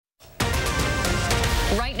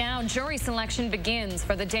now, jury selection begins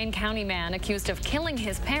for the Dane County man accused of killing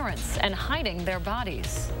his parents and hiding their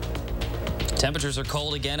bodies. Temperatures are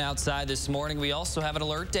cold again outside this morning. We also have an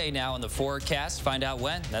alert day now in the forecast. Find out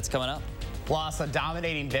when. That's coming up. Plus, a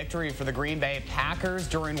dominating victory for the Green Bay Packers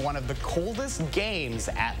during one of the coldest games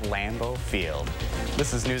at Lambeau Field.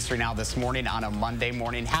 This is News 3 Now this morning on a Monday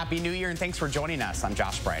morning. Happy New Year and thanks for joining us. I'm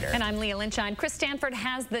Josh Breiter. And I'm Leah Lynchine. Chris Stanford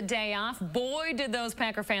has the day off. Boy, did those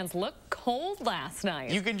Packer fans look cold last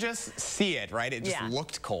night. You can just see it, right? It just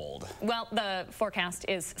looked cold. Well, the forecast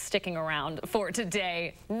is sticking around for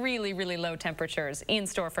today. Really, really low temperatures in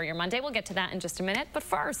store for your Monday. We'll get to that in just a minute. But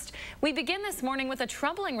first, we begin this morning with a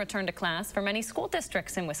troubling return to class for many school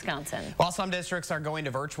districts in Wisconsin. While some districts are going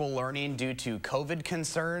to virtual learning due to COVID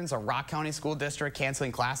concerns, a Rock County school district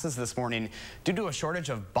canceling classes this morning due to a shortage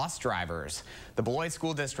of bus drivers. The Beloit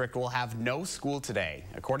School District will have no school today.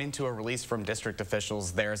 According to a release from district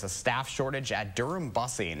officials, there's a staff shortage at Durham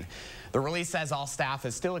Busing. The release says all staff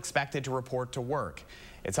is still expected to report to work.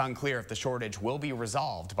 It's unclear if the shortage will be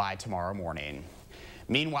resolved by tomorrow morning.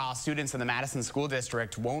 Meanwhile, students in the Madison School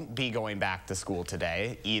District won't be going back to school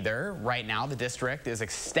today either. Right now, the district is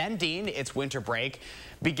extending its winter break,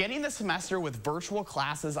 beginning the semester with virtual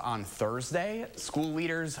classes on Thursday. School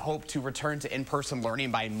leaders hope to return to in-person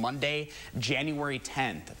learning by Monday, January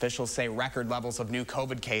 10th. Officials say record levels of new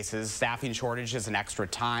COVID cases, staffing shortages, and extra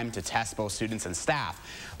time to test both students and staff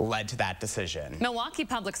led to that decision. Milwaukee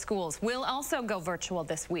Public Schools will also go virtual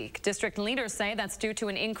this week. District leaders say that's due to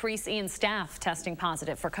an increase in staff testing positive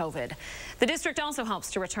for COVID. The district also hopes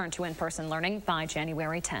to return to in-person learning by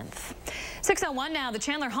January 10th. 6:01 now. The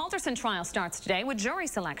Chandler Halderson trial starts today with jury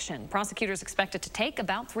selection. Prosecutors expect it to take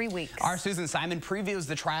about 3 weeks. Our Susan Simon previews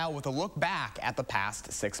the trial with a look back at the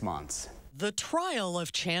past 6 months. The trial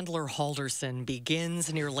of Chandler Halderson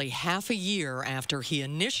begins nearly half a year after he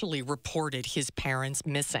initially reported his parents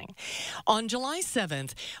missing. On July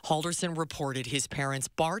 7th, Halderson reported his parents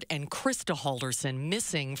Bart and Krista Halderson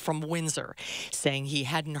missing from Windsor, saying he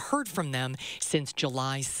hadn't heard from them since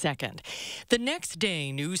July 2nd. The next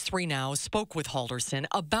day, News 3 Now spoke with Halderson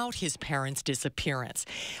about his parents' disappearance.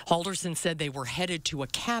 Halderson said they were headed to a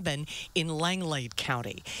cabin in Langlade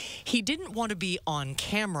County. He didn't want to be on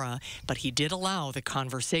camera, but he did allow the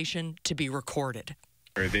conversation to be recorded.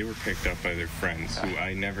 They were picked up by their friends, who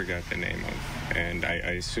I never got the name of, and I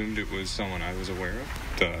assumed it was someone I was aware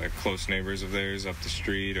of, the close neighbors of theirs up the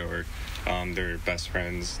street, or their best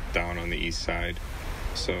friends down on the east side.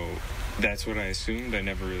 So that's what I assumed. I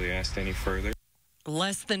never really asked any further.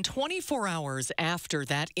 Less than 24 hours after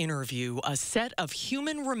that interview, a set of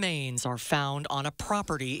human remains are found on a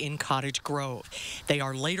property in Cottage Grove. They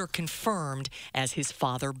are later confirmed as his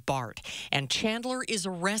father, Bart, and Chandler is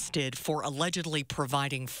arrested for allegedly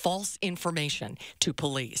providing false information to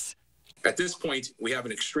police. At this point, we have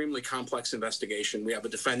an extremely complex investigation. We have a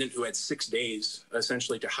defendant who had 6 days,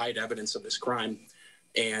 essentially, to hide evidence of this crime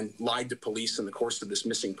and lied to police in the course of this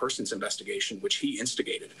missing persons investigation, which he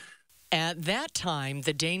instigated. At that time,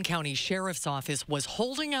 the Dane County Sheriff's Office was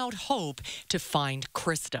holding out hope to find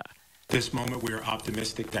Krista. At this moment, we are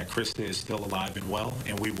optimistic that Krista is still alive and well,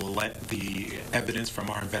 and we will let the evidence from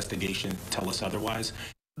our investigation tell us otherwise.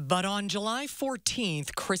 But on July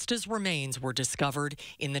 14th, Krista's remains were discovered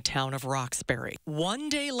in the town of Roxbury. 1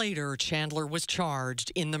 day later, Chandler was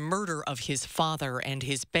charged in the murder of his father, and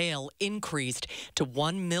his bail increased to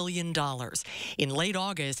 $1 million. In late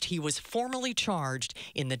August, he was formally charged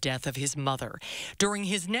in the death of his mother. During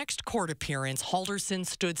his next court appearance, Halderson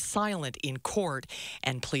stood silent in court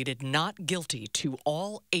and pleaded not guilty to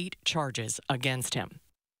all 8 charges against him.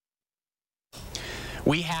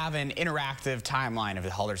 We have an interactive timeline of the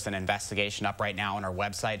Halderson investigation up right now on our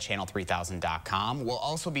website, channel3000.com. We'll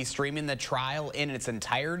also be streaming the trial in its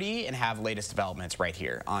entirety and have latest developments right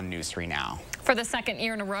here on News 3 Now. For the second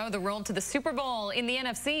year in a row, the road to the Super Bowl in the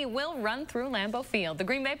NFC will run through Lambeau Field. The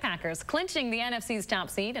Green Bay Packers clinching the NFC's top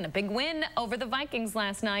seed and a big win over the Vikings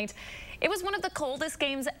last night. It was one of the coldest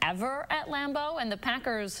games ever at Lambeau, and the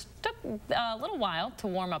Packers took a little while to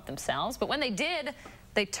warm up themselves, but when they did,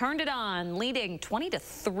 they turned it on, leading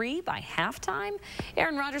 20-3 by halftime.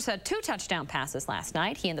 Aaron Rodgers had 2 touchdown passes last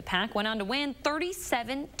night. He and the Pack went on to win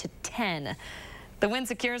 37-10. The win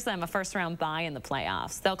secures them a first-round bye in the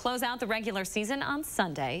playoffs. They'll close out the regular season on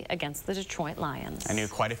Sunday against the Detroit Lions. I knew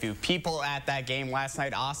quite a few people at that game last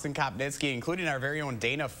night. Austin Kopnitsky, including our very own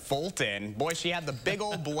Dana Fulton. Boy, she had the big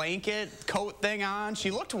old blanket coat thing on.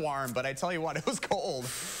 She looked warm, but I tell you what, it was cold.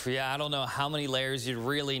 Yeah, I don't know how many layers you'd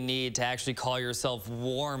really need to actually call yourself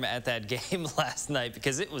warm at that game last night,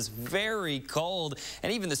 because it was very cold.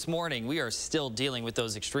 And even this morning, we are still dealing with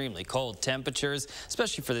those extremely cold temperatures,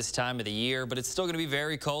 especially for this time of the year, but it's still going to be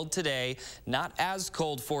very cold today. Not as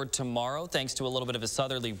cold for tomorrow, thanks to a little bit of a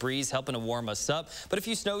southerly breeze helping to warm us up. But a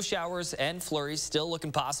few snow showers and flurries still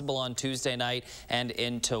looking possible on Tuesday night and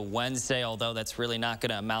into Wednesday, although that's really not going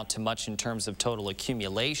to amount to much in terms of total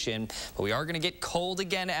accumulation. But we are going to get cold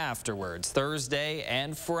again afterwards. Thursday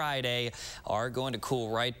and Friday are going to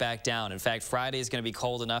cool right back down. In fact, Friday is going to be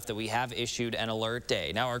cold enough that we have issued an alert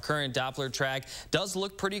day. Now, our current Doppler track does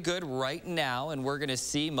look pretty good right now, and we're going to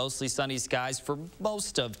see mostly sunny skies for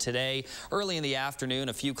most of today. Early in the afternoon,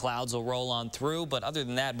 a few clouds will roll on through, but other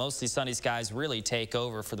than that, mostly sunny skies really take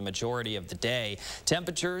over for the majority of the day.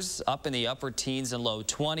 Temperatures up in the upper teens and low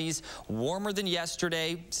 20s, warmer than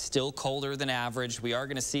yesterday, still colder than average. We are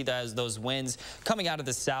going to see those winds coming out of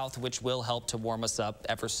the south, which will help to warm us up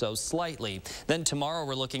ever so slightly. Then tomorrow,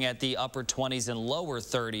 we're looking at the upper 20s and lower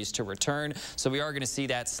 30s to return, so we are going to see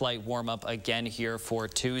that slight warm up again here for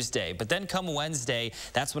Tuesday. But then come Wednesday,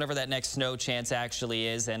 that's whenever that next snow chance actually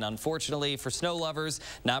is, and unfortunately for snow lovers,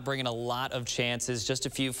 not bringing a lot of chances, just a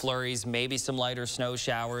few flurries, maybe some lighter snow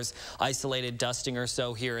showers, isolated dusting or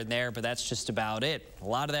so here and there, but that's just about it. A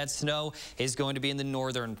lot of that snow is going to be in the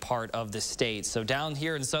northern part of the state. So down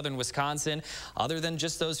here in southern Wisconsin, other than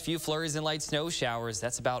just those few flurries and light snow showers,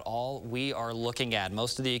 that's about all we are looking at.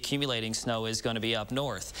 Most of the accumulating snow is going to be up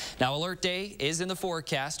north. Now, alert day is in the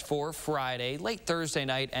forecast for Friday, late Thursday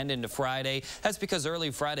night and into Friday. That's because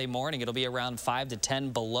early Friday morning, it'll be around 5 to 10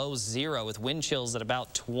 below zero with wind chills at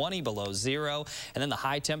about 20 below zero. And then the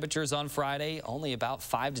high temperatures on Friday, only about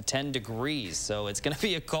 5 to 10 degrees. So it's going to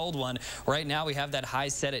be a cold one. Right now, we have that high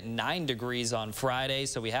set at 9 degrees on Friday.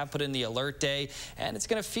 So we have put in the alert day, and it's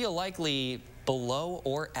going to feel likely below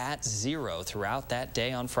or at zero throughout that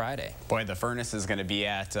day on Friday. Boy, the furnace is going to be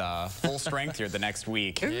at full strength here the next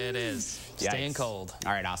week. It is. Staying cold.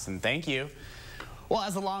 All right, Austin, thank you. Well,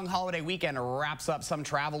 as the long holiday weekend wraps up, some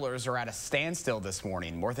travelers are at a standstill this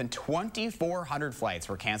morning. More than 2,400 flights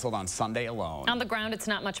were canceled on Sunday alone. On the ground, it's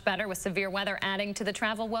not much better with severe weather adding to the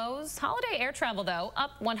travel woes. Holiday air travel, though,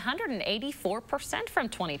 up 184% from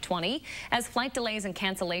 2020 as flight delays and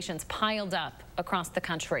cancellations piled up across the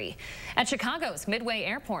country. At Chicago's Midway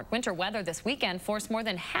Airport, winter weather this weekend forced more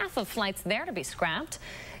than half of flights there to be scrapped.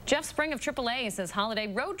 Jeff Spring of AAA says holiday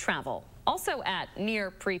road travel also at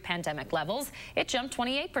near pre-pandemic levels. It jumped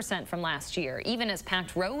 28% from last year, even as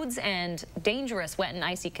packed roads and dangerous wet and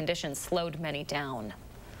icy conditions slowed many down.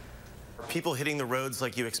 Are people hitting the roads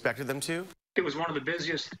like you expected them to? It was one of the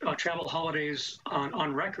busiest travel holidays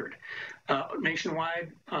on record.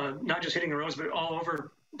 Nationwide, not just hitting the roads, but all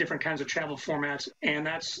over different kinds of travel formats. And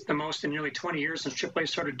that's the most in nearly 20 years since AAA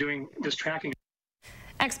started doing this tracking.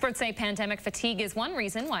 Experts say pandemic fatigue is one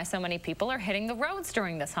reason why so many people are hitting the roads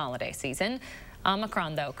during this holiday season.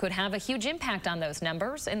 Omicron, though, could have a huge impact on those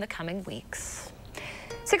numbers in the coming weeks.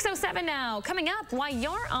 6:07 now. Coming up, why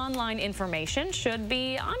your online information should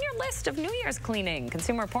be on your list of New Year's cleaning.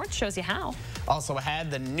 Consumer Reports shows you how. Also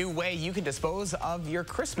ahead, the new way you can dispose of your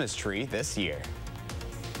Christmas tree this year.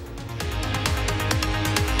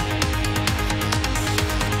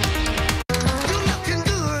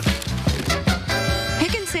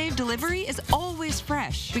 Delivery is always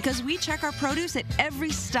fresh because we check our produce at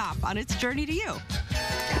every stop on its journey to you.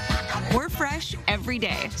 We're fresh every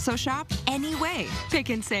day, so shop anyway. Pick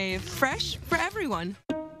and Save, fresh for everyone.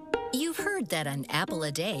 You've heard that an apple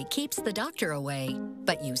a day keeps the doctor away,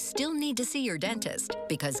 but you still need to see your dentist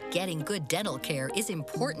because getting good dental care is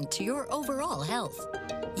important to your overall health.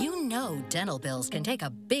 You know dental bills can take a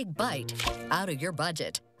big bite out of your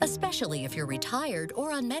budget, especially if you're retired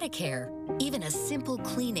or on Medicare. Even a simple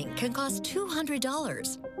cleaning can cost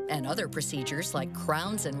 $200. And other procedures like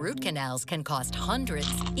crowns and root canals can cost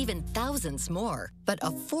hundreds, even thousands more. But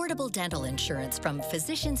affordable dental insurance from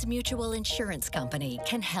Physicians Mutual Insurance Company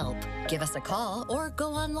can help. Give us a call or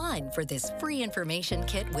go online for this free information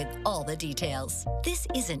kit with all the details. This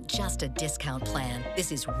isn't just a discount plan.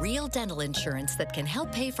 This is real dental insurance that can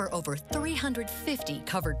help pay for over 350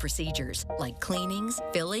 covered procedures like cleanings,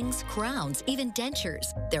 fillings, crowns, even dentures.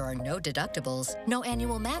 There are no deductibles, no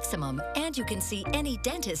annual maximum, and you can see any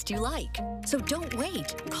dentist you like. So don't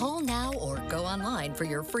wait. Call now or go online for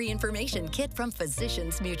your free information kit from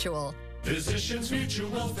Physicians Mutual. Physicians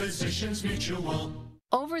Mutual, Physicians Mutual.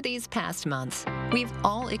 Over these past months, we've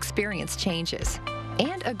all experienced changes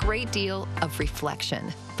and a great deal of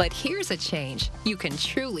reflection. But here's a change you can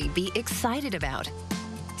truly be excited about.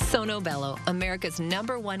 Sono Bello, America's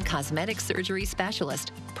 #1 cosmetic surgery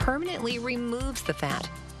specialist, permanently removes the fat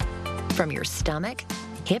from your stomach,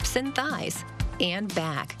 hips and thighs, and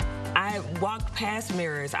back. I walked past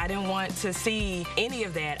mirrors. I didn't want to see any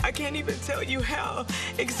of that. I can't even tell you how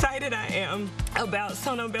excited I am about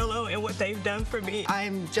Sono Bello and what they've done for me.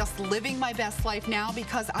 I'm just living my best life now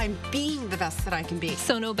because I'm being the best that I can be.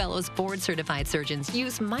 Sono Bello's board-certified surgeons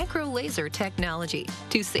use micro-laser technology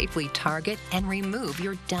to safely target and remove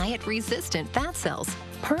your diet-resistant fat cells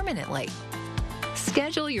permanently.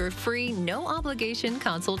 Schedule your free, no-obligation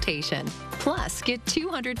consultation. Plus, get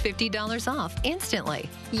 $250 off instantly.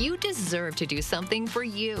 You deserve to do something for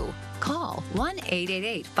you. Call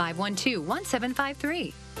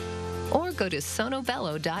 1-888-512-1753 or go to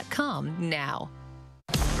sonobello.com now.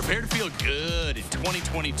 Prepare to feel good in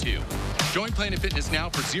 2022. Join Planet Fitness now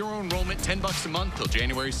for zero enrollment, $10 a month till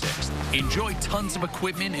January 6th. Enjoy tons of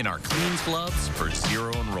equipment in our Cleans Clubs for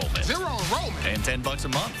zero enrollment. Zero enrollment? And $10 a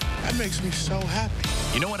month. That makes me so happy.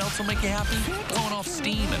 You know what else will make you happy? Blowing off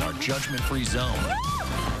steam in our judgment-free zone.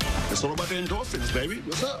 It's all about the endorphins, baby.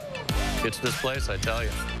 What's up? It's this place, I tell you.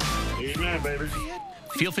 Amen, baby.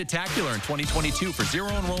 Feel Fit-tacular in 2022 for zero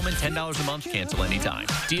enrollment, $10 a month, cancel anytime.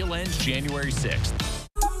 Deal ends January 6th.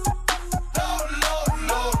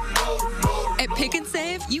 At Pick and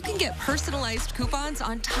Save, you can get personalized coupons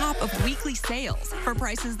on top of weekly sales for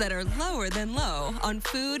prices that are lower than low on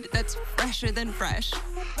food that's fresher than fresh.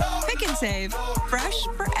 Pick and Save, fresh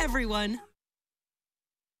for everyone.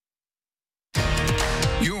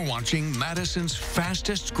 You're watching Madison's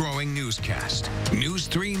fastest growing newscast. News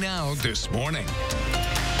 3 Now this morning.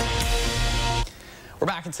 We're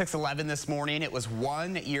back at 6:11 this morning. It was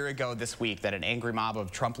 1 year ago this week that an angry mob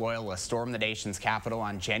of Trump loyalists stormed the nation's Capitol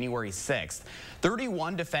on January 6th.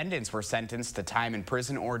 31 defendants were sentenced to time in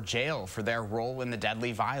prison or jail for their role in the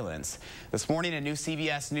deadly violence. This morning, a new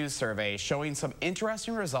CBS News survey showing some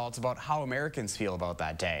interesting results about how Americans feel about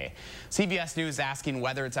that day. CBS News asking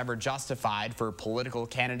whether it's ever justified for political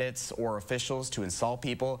candidates or officials to insult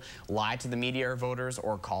people, lie to the media or voters,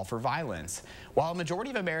 or call for violence. While a majority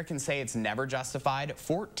of Americans say it's never justified,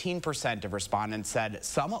 14% of respondents said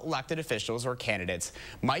some elected officials or candidates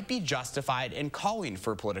might be justified in calling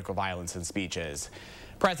for political violence in speeches.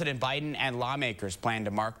 President Biden and lawmakers plan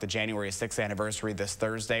to mark the January 6th anniversary this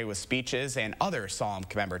Thursday with speeches and other solemn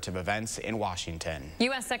commemorative events in Washington.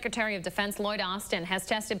 U.S. Secretary of Defense Lloyd Austin has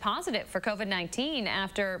tested positive for COVID-19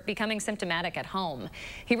 after becoming symptomatic at home.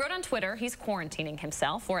 He wrote on Twitter he's quarantining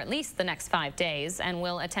himself for at least the next 5 days and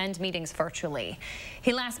will attend meetings virtually.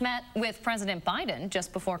 He last met with President Biden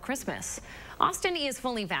just before Christmas. Austin is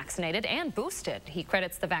fully vaccinated and boosted. He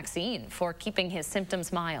credits the vaccine for keeping his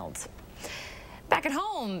symptoms mild. Back at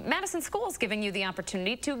home, Madison Schools giving you the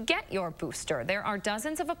opportunity to get your booster. There are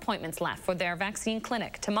dozens of appointments left for their vaccine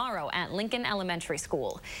clinic tomorrow at Lincoln Elementary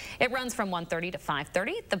School. It runs from 1:30 to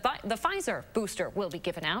 5:30. The Pfizer booster will be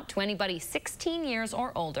given out to anybody 16 years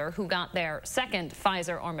or older who got their second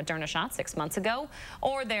Pfizer or Moderna shot 6 months ago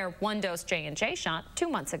or their one-dose J&J shot 2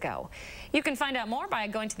 months ago. You can find out more by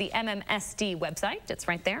going to the MMSD website. It's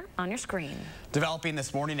right there on your screen. Developing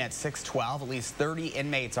this morning at 6:12, at least 30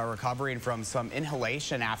 inmates are recovering from some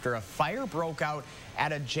inhalation after a fire broke out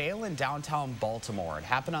at a jail in downtown Baltimore. It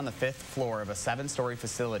happened on the 5th floor of a 7-story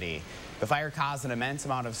facility. The fire caused an immense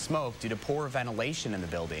amount of smoke due to poor ventilation in the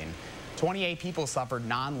building. 28 people suffered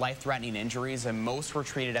non-life-threatening injuries and most were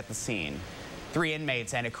treated at the scene. 3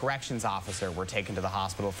 inmates and a corrections officer were taken to the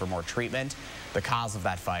hospital for more treatment. The cause of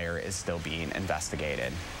that fire is still being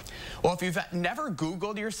investigated. Well, if you've never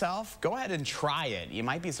Googled yourself, go ahead and try it. You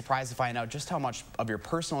might be surprised to find out just how much of your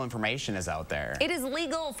personal information is out there. It is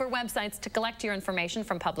legal for websites to collect your information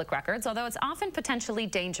from public records, although it's often potentially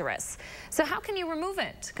dangerous. So how can you remove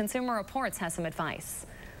it? Consumer Reports has some advice.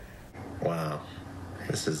 Wow,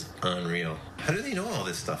 this is unreal. How do they know all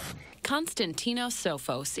this stuff? Konstantinos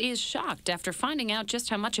Sophos is shocked after finding out just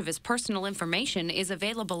how much of his personal information is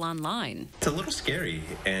available online. It's a little scary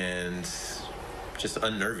and just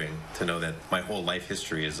unnerving to know that my whole life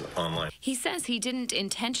history is online. He says he didn't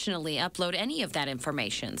intentionally upload any of that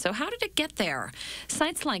information. So how did it get there?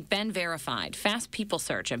 Sites like Ben Verified, Fast People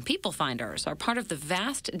Search, and People Finders are part of the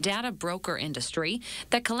vast data broker industry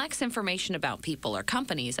that collects information about people or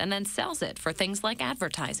companies and then sells it for things like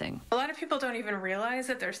advertising. A lot of people don't even realize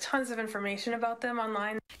that there's tons of information about them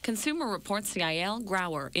online. Consumer Reports' Yael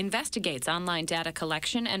Grauer investigates online data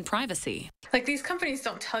collection and privacy. Like, these companies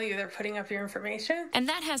don't tell you they're putting up your information. information. And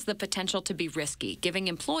that has the potential to be risky, giving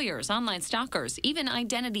employers, online stalkers, even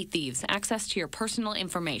identity thieves access to your personal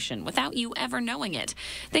information without you ever knowing it.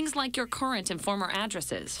 Things like your current and former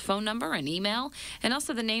addresses, phone number and email, and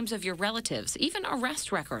also the names of your relatives, even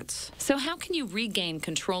arrest records. So how can you regain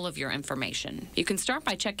control of your information? You can start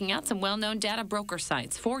by checking out some well-known data broker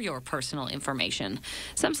sites for your personal information.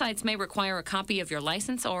 Some sites may require a copy of your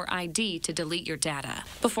license or ID to delete your data.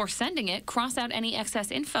 Before sending it, cross out any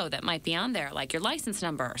excess info that might be on there, like your license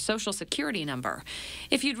number or social security number.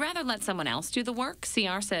 If you'd rather let someone else do the work,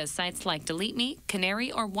 CR says sites like DeleteMe,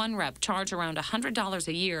 Canary, or OneRep charge around $100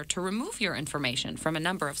 a year to remove your information from a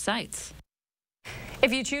number of sites.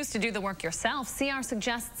 If you choose to do the work yourself, CR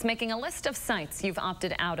suggests making a list of sites you've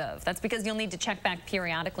opted out of. That's because you'll need to check back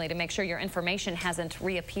periodically to make sure your information hasn't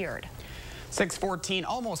reappeared. 6:14,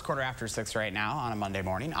 almost 6:15 right now on a Monday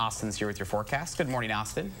morning. Austin's here with your forecast. Good morning,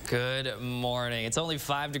 Austin. Good morning. It's only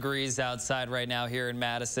 5 degrees outside right now here in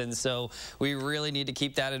Madison, so we really need to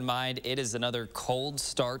keep that in mind. It is another cold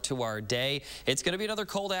start to our day. It's going to be another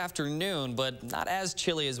cold afternoon, but not as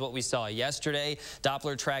chilly as what we saw yesterday.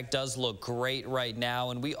 Doppler track does look great right now,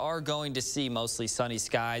 and we are going to see mostly sunny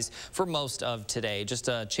skies for most of today. Just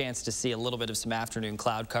a chance to see a little bit of some afternoon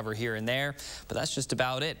cloud cover here and there, but that's just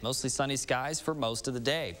about it. Mostly sunny skies for most of the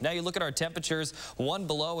day. Now you look at our temperatures, 1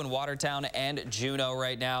 below in Watertown and Juneau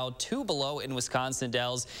right now, 2 below in Wisconsin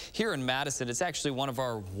Dells. Here in Madison, it's actually one of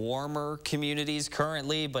our warmer communities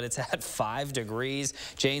currently, but it's at 5 degrees.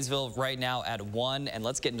 Janesville right now at 1, and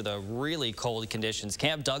let's get into the really cold conditions.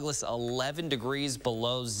 Camp Douglas, 11 degrees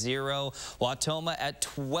below 0. Wautoma at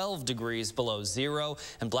 12 degrees below 0.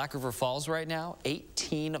 And Black River Falls right now,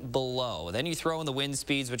 18 below. Then you throw in the wind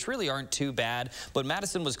speeds, which really aren't too bad, but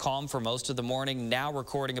Madison was calm for most of the morning, now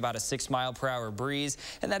recording about a 6-mile-per-hour breeze,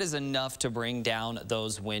 and that is enough to bring down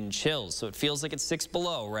those wind chills. So it feels like it's 6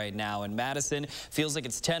 below right now in Madison, feels like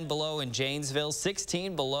it's 10 below in Janesville,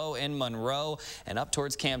 16 below in Monroe, and up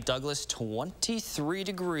towards Camp Douglas, 23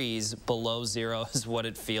 degrees below 0 is what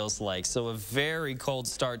it feels like. So a very cold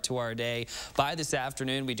start to our day. By this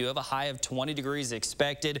afternoon, we do have a high of 20 degrees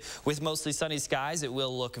expected. With mostly sunny skies, it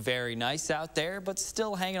will look very nice out there, but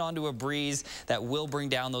still hanging on to a breeze that will bring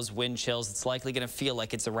down those wind chills. It's likely going to feel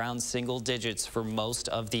like it's around single digits for most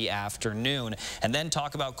of the afternoon. And then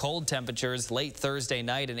talk about cold temperatures late Thursday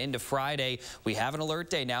night and into Friday. We have an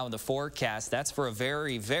alert day now in the forecast. That's for a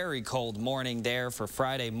very, very cold morning there for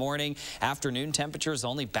Friday morning. Afternoon temperatures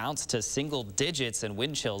only bounce to single digits, and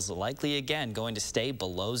wind chills likely again going to stay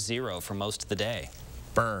below 0 for most of the day.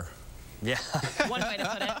 Burr. Yeah. One way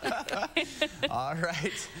to put it. All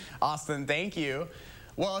right. Austin, thank you.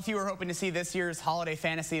 Well, if you were hoping to see this year's Holiday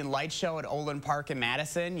Fantasy and Light Show at Olin Park in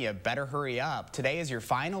Madison, you better hurry up. Today is your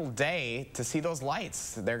final day to see those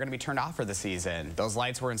lights. They're going to be turned off for the season. Those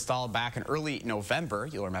lights were installed back in early November.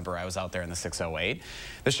 You'll remember I was out there in the 608.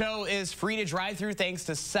 The show is free to drive through thanks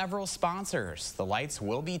to several sponsors. The lights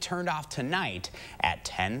will be turned off tonight at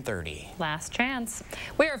 10:30. Last chance.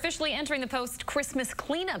 We are officially entering the post-Christmas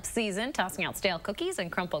cleanup season, tossing out stale cookies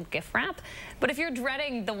and crumpled gift wrap. But if you're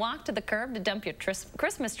dreading the walk to the curb to dump your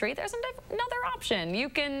Christmas tree, there's another option. You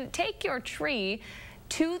can take your tree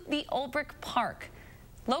to the Olbrich Park.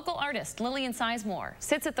 Local artist Lillian Sizemore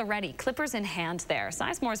sits at the ready, clippers in hand there.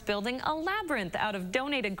 Sizemore's building a labyrinth out of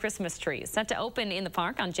donated Christmas trees, set to open in the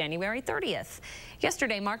park on January 30th.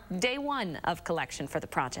 Yesterday marked day 1 of collection for the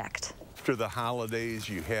project. After the holidays,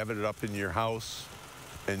 you have it up in your house,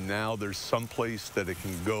 and now there's some place that it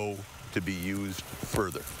can go to be used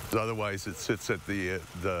further. Otherwise, it sits at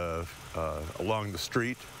along the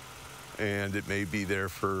street, and it may be there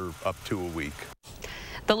for up to a week.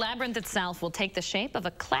 The labyrinth itself will take the shape of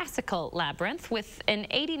a classical labyrinth with an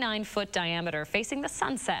 89-foot diameter facing the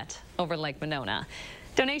sunset over Lake Monona.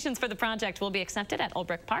 Donations for the project will be accepted at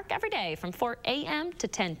Olbrich Park every day from 4 a.m. to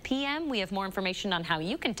 10 p.m. We have more information on how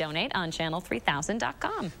you can donate on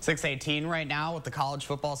channel3000.com. 6:18 right now. With the college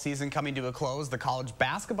football season coming to a close, the college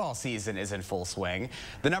basketball season is in full swing.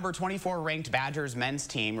 The number 24 ranked Badgers men's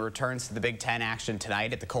team returns to the Big Ten action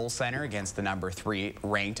tonight at the Kohl Center against the number 3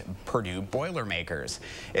 ranked Purdue Boilermakers.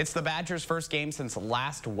 It's the Badgers' first game since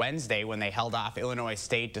last Wednesday when they held off Illinois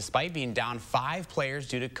State despite being down 5 players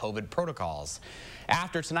due to COVID protocols.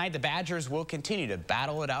 After tonight, the Badgers will continue to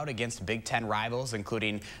battle it out against Big Ten rivals,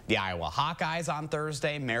 including the Iowa Hawkeyes on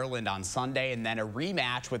Thursday, Maryland on Sunday, and then a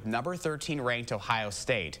rematch with number 13 ranked Ohio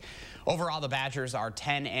State. Overall, the Badgers are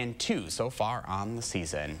 10-2 so far on the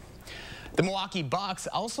season. The Milwaukee Bucks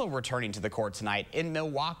also returning to the court tonight in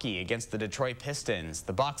Milwaukee against the Detroit Pistons.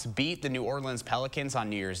 The Bucks beat the New Orleans Pelicans on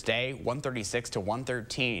New Year's Day,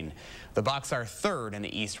 136-113. The Bucks are third in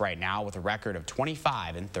the East right now with a record of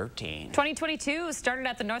 25-13. 2022 started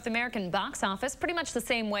at the North American box office pretty much the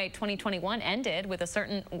same way 2021 ended, with a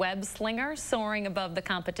certain web slinger soaring above the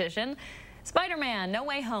competition. Spider-Man: No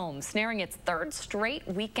Way Home snaring its third straight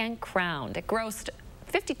weekend crown. It grossed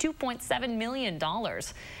 $52.7 million.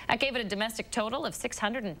 That gave it a domestic total of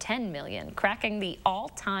 $610 million, cracking the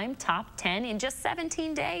all-time top 10 in just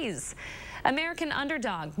 17 days. American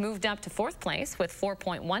Underdog moved up to fourth place with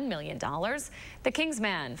 $4.1 million. The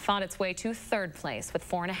Kingsman fought its way to third place with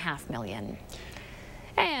 $4.5 million.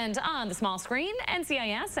 And on the small screen,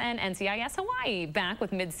 NCIS and NCIS Hawaii back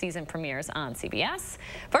with mid-season premieres on CBS.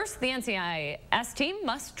 First, the NCIS team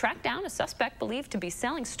must track down a suspect believed to be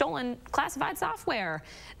selling stolen classified software.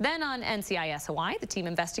 Then on NCIS Hawaii, the team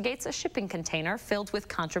investigates a shipping container filled with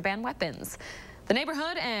contraband weapons. The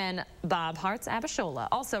Neighborhood and Bob Hart's Abishola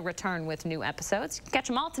also return with new episodes. You can catch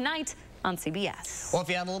them all tonight on CBS. Well, if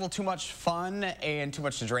you had a little too much fun and too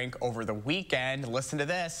much to drink over the weekend, listen to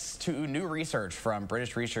this. New research from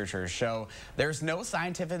British researchers show there's no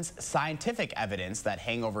scientific evidence that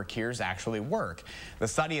hangover cures actually work. The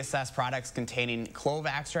study assessed products containing clove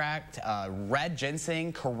extract, red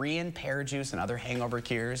ginseng, Korean pear juice, and other hangover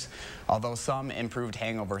cures. Although some improved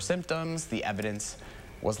hangover symptoms, the evidence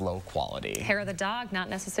was low quality. Hair of the dog not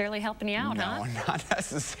necessarily helping you out, huh? No, not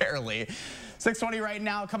necessarily. 6:20 right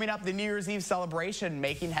now. Coming up, the New Year's Eve celebration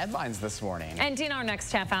making headlines this morning. And in our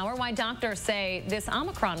next half hour, why doctors say this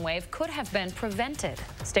Omicron wave could have been prevented.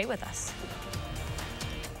 Stay with us.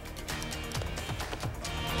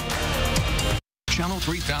 Channel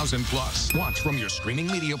 3000 Plus. Watch from your streaming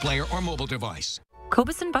media player or mobile device.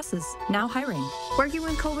 Cobuson Buses, now hiring. Working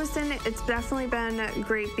with Cobuson, it's definitely been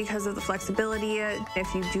great because of the flexibility.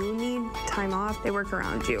 If you do need time off, they work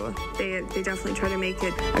around you. They definitely try to make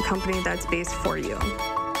it a company that's based for you.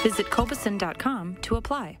 Visit Cobuson.com to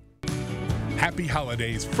apply. Happy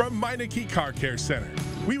holidays from Meineke Car Care Center.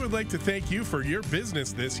 We would like to thank you for your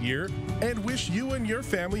business this year and wish you and your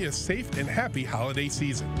family a safe and happy holiday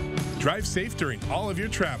season. Drive safe during all of your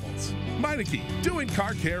travels. Meineke, doing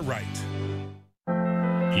car care right.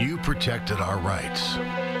 You protected our rights,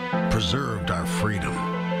 preserved our freedom.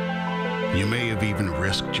 You may have even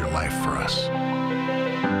risked your life for us.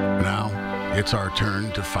 Now, it's our turn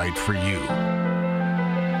to fight for you.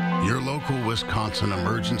 Your local Wisconsin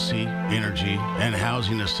emergency, energy, and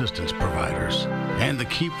housing assistance providers, and the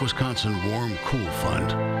Keep Wisconsin Warm Cool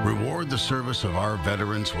Fund reward the service of our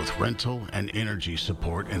veterans with rental and energy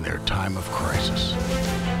support in their time of crisis.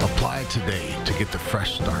 Apply today to get the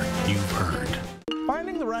fresh start you've earned.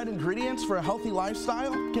 Finding the right ingredients for a healthy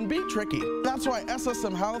lifestyle can be tricky. That's why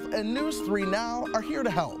SSM Health and News 3 Now are here to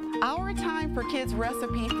help. Our Time for Kids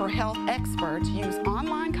recipe for health experts use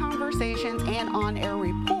online conversations and on-air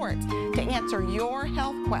reports to answer your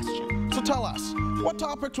health questions. So tell us, what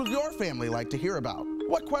topics would your family like to hear about?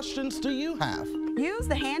 What questions do you have? Use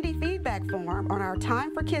the handy feedback form on our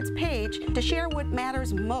Time for Kids page to share what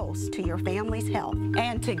matters most to your family's health.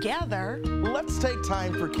 And together, let's take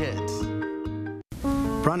time for kids.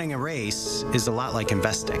 Running a race is a lot like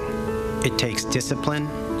investing. It takes discipline,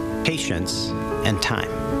 patience, and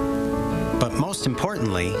time. But most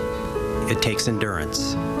importantly, it takes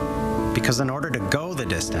endurance. Because in order to go the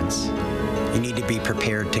distance, you need to be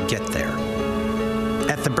prepared to get there.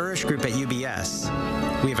 At the Burrish Group at UBS,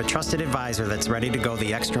 we have a trusted advisor that's ready to go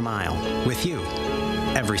the extra mile with you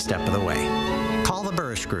every step of the way. Call the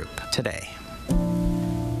Burrish Group today.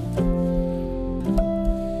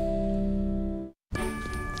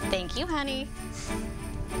 Thank you, honey.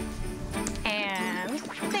 And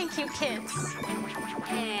thank you, kids.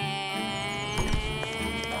 And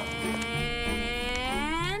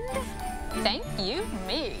thank you,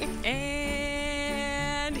 me.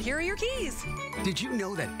 And here are your keys. Did you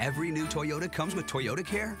know that every new Toyota comes with Toyota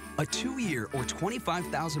Care? A 2-year or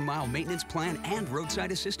 25,000-mile maintenance plan and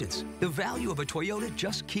roadside assistance. The value of a Toyota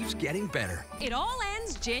just keeps getting better. It all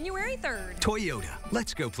ends January 3rd. Toyota,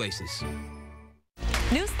 let's go places.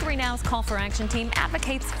 News 3 Now's Call for Action team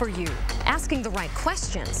advocates for you, asking the right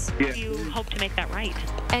questions. Yeah. You hope to make that right.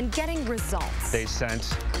 And getting results. They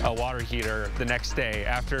sent a water heater the next day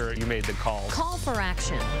after you made the call. Call for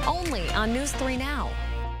Action, only on News 3 Now.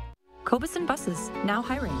 Cobuson Buses, now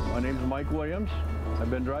hiring. My name is Mike Williams. I've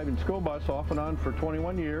been driving school bus off and on for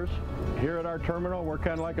 21 years. Here at our terminal, we're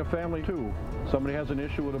kind of like a family too. Somebody has an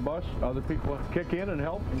issue with a bus, other people kick in and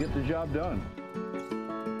help and get the job done.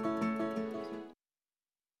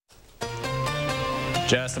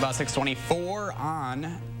 Just about 6:24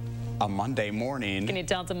 on a Monday morning. Can you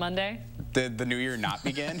tell it's a Monday? Did the new year not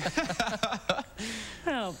begin?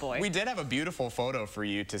 Oh, boy. We did have a beautiful photo for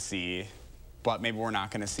you to see, but maybe we're not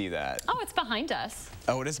going to see that. Oh, it's behind us.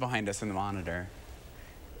 Oh, it is behind us in the monitor.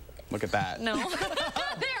 Look at that. No.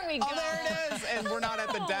 There we go. Oh, there it is. And we're not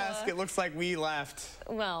at the desk. It looks like we left.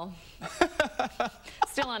 Well,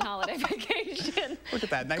 still on holiday vacation. Look at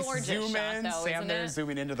that. Nice Gorgeous zoom shot, in. though, Sam isn't there it?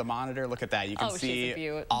 zooming into the monitor. Look at that. You can she's a see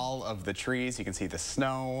beaut. all of the trees. You can see the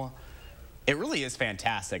snow. It really is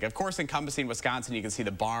fantastic. Of course, encompassing Wisconsin, you can see the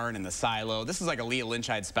barn and the silo. This is like a Leah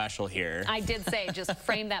Lynchide special here. I did say, just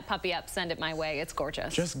frame that puppy up, send it my way. It's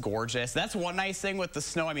gorgeous. Just gorgeous. That's one nice thing with the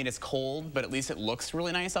snow. I mean, it's cold, but at least it looks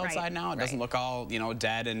really nice outside now. It doesn't look all, you know,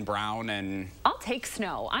 dead and brown and... I'll take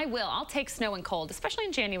snow. I will. I'll take snow and cold, especially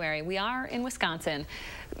in January. We are in Wisconsin.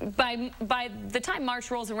 By the time March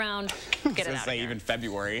rolls around, get it out of here. Even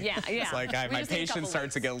February. Yeah. It's like my patience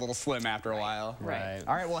starts to get a little slim after a while. Right.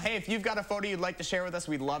 All right. Well, hey, if you've got a photo you'd like to share with us,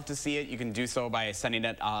 we'd love to see it. You can do so by sending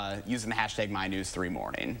it using the hashtag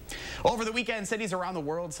MyNews3Morning. Over the weekend, cities around the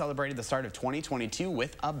world celebrated the start of 2022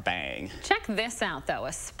 with a bang. Check this out, though.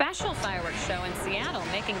 A special fireworks show in Seattle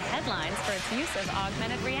making headlines for its use of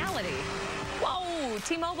augmented reality. Whoa!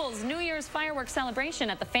 T-Mobile's New Year's fireworks celebration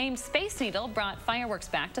at the famed Space Needle brought fireworks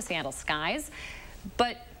back to Seattle skies.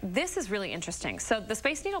 But this is really interesting. So the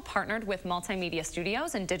Space Needle partnered with multimedia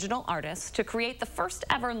studios and digital artists to create the first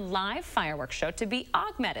ever live fireworks show to be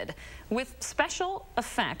augmented with special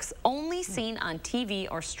effects only seen on TV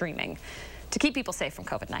or streaming. To keep people safe from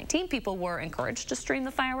COVID-19, people were encouraged to stream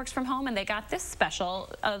the fireworks from home, and they got this special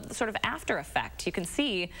sort of after effect. You can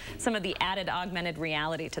see some of the added augmented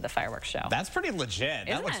reality to the fireworks show. That's pretty legit.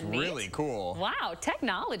 That looks really cool. Wow,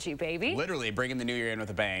 technology, baby. Literally bringing the new year in with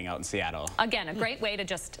a bang out in Seattle. Again, a great way to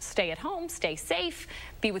just stay at home, stay safe,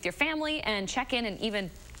 be with your family, and check out an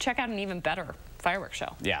even better fireworks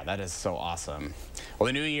show. Yeah, that is so awesome. Well,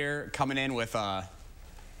 the new year coming in with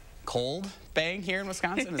cold bang here in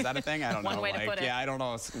Wisconsin? Is that a thing? I don't know. One way to put it. Yeah, I don't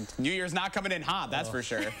know. New Year's not coming in hot, that's for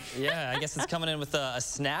sure. Yeah, I guess it's coming in with a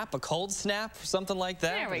snap, a cold snap, something like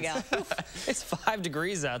that. There we go. It's 5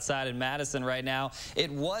 degrees outside in Madison right now.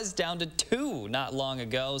 It was down to 2 not long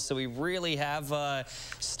ago, so we really have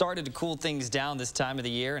started to cool things down this time of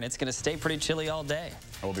the year, and it's going to stay pretty chilly all day.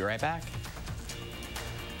 We'll be right back.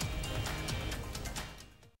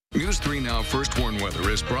 News 3 Now First Warn Weather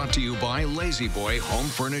is brought to you by Lazy Boy Home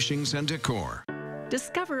Furnishings and Decor.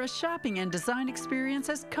 Discover a shopping and design experience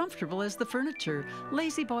as comfortable as the furniture.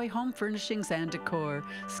 Lazy Boy Home Furnishings and Decor.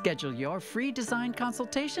 Schedule your free design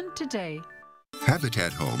consultation today.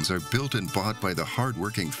 Habitat homes are built and bought by the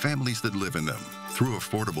hardworking families that live in them. Through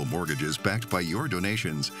affordable mortgages backed by your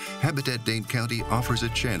donations, Habitat Dane County offers a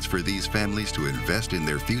chance for these families to invest in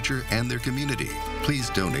their future and their community. Please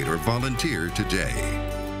donate or volunteer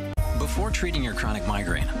today. Before treating your chronic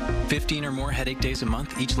migraine, 15 or more headache days a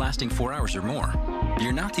month, each lasting 4 hours or more,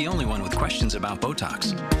 you're not the only one with questions about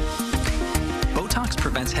Botox. Botox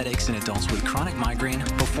prevents headaches in adults with chronic migraine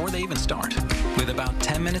before they even start, with about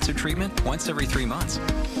 10 minutes of treatment once every 3 months.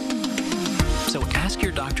 So ask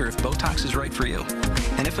your doctor if Botox is right for you,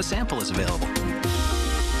 and if a sample is available.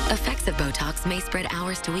 Effects of Botox may spread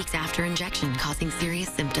hours to weeks after injection, causing serious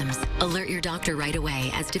symptoms. Alert your doctor right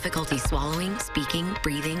away, as difficulty swallowing, speaking,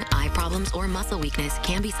 breathing, eye problems, or muscle weakness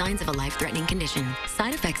can be signs of a life-threatening condition.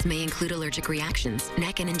 Side effects may include allergic reactions,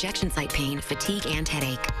 neck and injection site pain, fatigue, and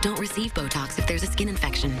headache. Don't receive Botox if there's a skin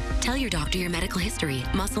infection. Tell your doctor your medical history,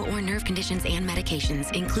 muscle or nerve conditions, and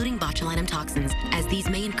medications, including botulinum toxins, as these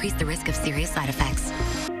may increase the risk of serious side effects.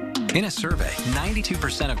 In a survey,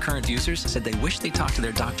 92% of current users said they wish they talked to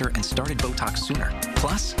their doctor and started Botox sooner.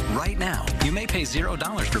 Plus, right now, you may pay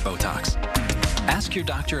 $0 for Botox. Ask your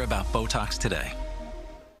doctor about Botox today.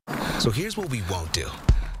 So here's what we won't do.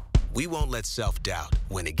 We won't let self-doubt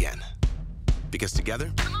win again. Because together,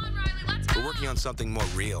 we're working on something more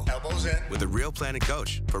real. Elbows in. With a real plan and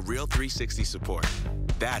coach for real 360 support.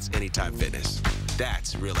 That's Anytime Fitness.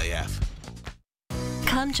 That's Real AF.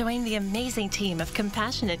 Come join the amazing team of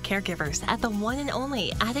compassionate caregivers at the one and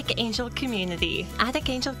only Attic Angel Community. Attic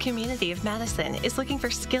Angel Community of Madison is looking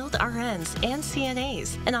for skilled RNs and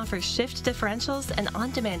CNAs and offers shift differentials and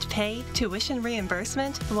on-demand pay, tuition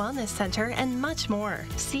reimbursement, wellness center, and much more.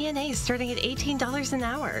 CNAs starting at $18 an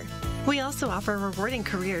hour. We also offer rewarding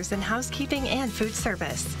careers in housekeeping and food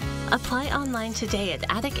service. Apply online today at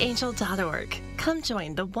atticangel.org. Come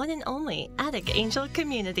join the one and only Attic Angel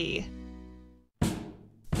Community.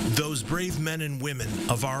 Those brave men and women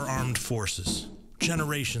of our armed forces,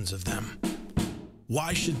 generations of them.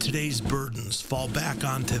 Why should today's burdens fall back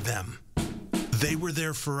onto them? They were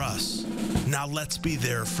there for us. Now let's be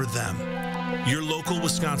there for them. Your local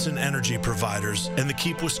Wisconsin energy providers and the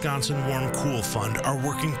Keep Wisconsin Warm Cool Fund are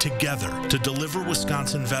working together to deliver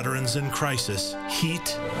Wisconsin veterans in crisis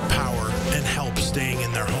heat, power, and help staying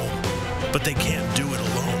in their home. But they can't do it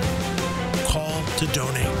alone. Call to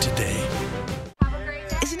donate today.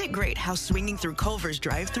 Isn't it great how swinging through Culver's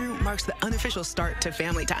drive-thru marks the unofficial start to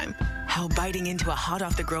family time? How biting into a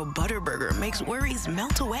hot-off-the-grill Butterburger makes worries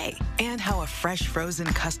melt away? And how a fresh frozen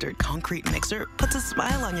custard concrete mixer puts a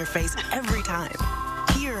smile on your face every time.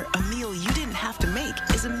 Here, a meal you didn't have to make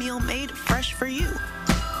is a meal made fresh for you.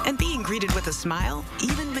 And being greeted with a smile,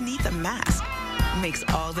 even beneath a mask, makes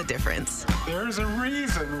all the difference. There's a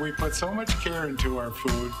reason we put so much care into our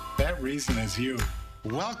food. That reason is you.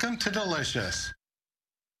 Welcome to Delicious.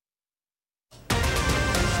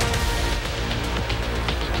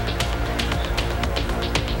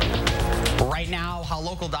 Right now, how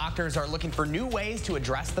local doctors are looking for new ways to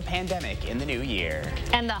address the pandemic in the new year.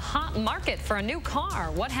 And the hot market for a new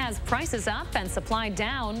car. What has prices up and supply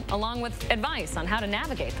down, along with advice on how to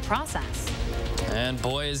navigate the process. And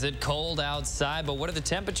boy, is it cold outside, but what are the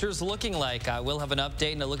temperatures looking like? I will have an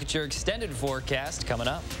update and a look at your extended forecast coming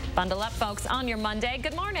up. Bundle up, folks, on your Monday.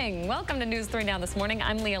 Good morning. Welcome to News 3 Now this morning.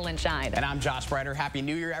 I'm Leah Lynchide. And I'm Josh Breiter. Happy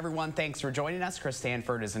New Year, everyone. Thanks for joining us. Chris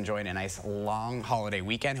Stanford is enjoying a nice long holiday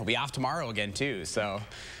weekend. He'll be off tomorrow again, too. So,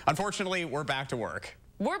 unfortunately, we're back to work.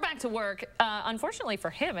 We're back to work. Unfortunately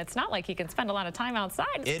for him, it's not like he can spend a lot of time outside.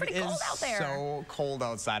 It's pretty cold out there. It is so cold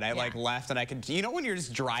outside. I like left and I could, you know, when you're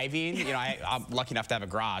just driving, you know, I'm lucky enough to have a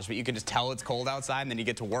garage, but you can just tell it's cold outside, and then you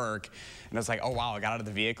get to work and it's like, oh wow, I got out of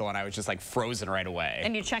the vehicle and I was just like frozen right away.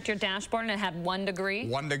 And you checked your dashboard and it had 1 degree?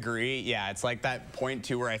 1 degree, yeah. It's like that point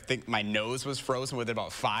too where I think my nose was frozen within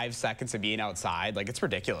about 5 seconds of being outside. Like, it's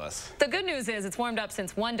ridiculous. The good news is it's warmed up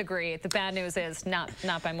since 1 degree. The bad news is not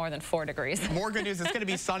by more than 4 degrees. More good news, it's going to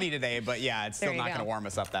be sunny today, but yeah, it's still not going to warm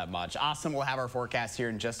us up that much. Austin will have our forecast here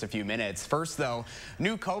in just a few minutes. First, though,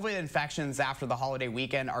 new COVID infections after the holiday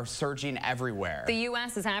weekend are surging everywhere. The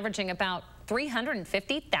U.S. is averaging about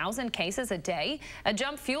 350,000 cases a day, a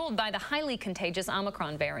jump fueled by the highly contagious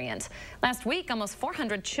Omicron variant. Last week, almost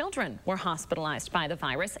 400 children were hospitalized by the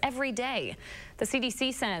virus every day. The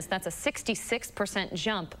CDC says that's a 66%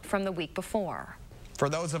 jump from the week before. For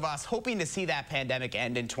those of us hoping to see that pandemic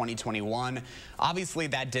end in 2021, obviously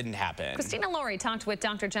that didn't happen. Christina Laurie talked with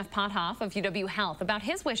Dr. Jeff Pothoff of UW Health about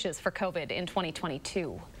his wishes for COVID in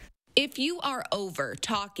 2022. If you are over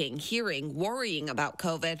talking, hearing, worrying about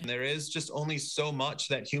COVID, there is just only so much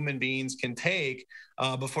that human beings can take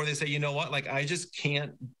before they say, you know what, like, I just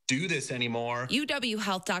can't do this anymore. UW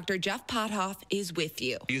Health Dr. Jeff Pothoff is with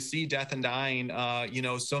you. You see death and dying, you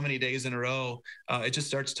know, so many days in a row, it just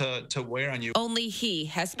starts to wear on you. Only he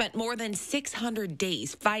has spent more than 600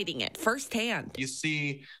 days fighting it firsthand. You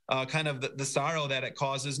see kind of the sorrow that it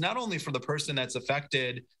causes, not only for the person that's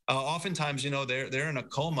affected. Oftentimes, you know, they're in a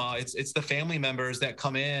coma. It's the family members that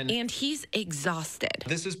come in. And he's exhausted.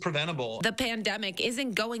 This is preventable. The pandemic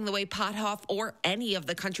isn't going the way Pothoff or any of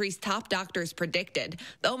the country's top doctors predicted.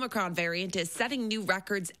 The Omicron variant is setting new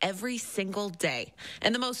records every single day.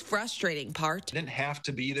 And the most frustrating part, it didn't have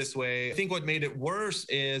to be this way. I think what made it worse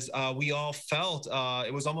is we all felt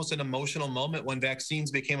it was almost an emotional moment when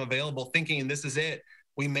vaccines became available, thinking this is it.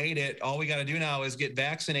 We made it. All we got to do now is get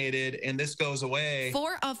vaccinated, and this goes away.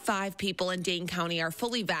 4 of 5 people in Dane County are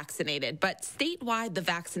fully vaccinated, but statewide the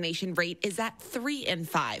vaccination rate is at 3 in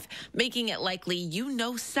 5, making it likely you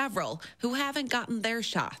know several who haven't gotten their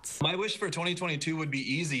shots. My wish for 2022 would be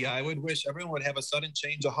easy. I would wish everyone would have a sudden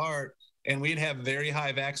change of heart, and we'd have very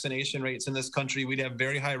high vaccination rates in this country. We'd have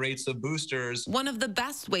very high rates of boosters. One of the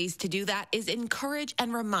best ways to do that is encourage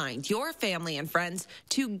and remind your family and friends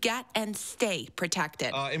to get and stay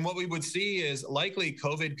protected. And what we would see is likely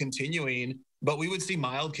COVID continuing, but we would see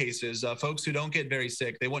mild cases, folks who don't get very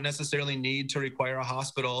sick. They won't necessarily need to require a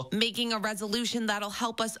hospital. Making a resolution that'll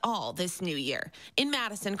help us all this new year. In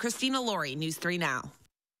Madison, Christina Laurie, News 3 Now.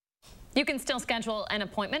 You can still schedule an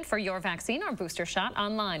appointment for your vaccine or booster shot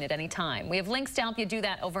online at any time. We have links to help you do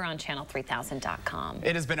that over on channel3000.com.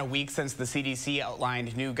 It has been a week since the CDC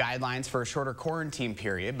outlined new guidelines for a shorter quarantine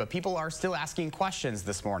period, but people are still asking questions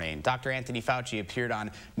this morning. Dr. Anthony Fauci appeared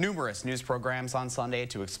on numerous news programs on Sunday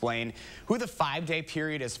to explain who the 5-day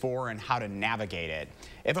period is for and how to navigate it.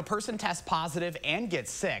 If a person tests positive and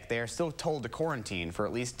gets sick, they are still told to quarantine for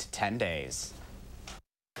at least 10 days.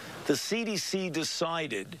 The CDC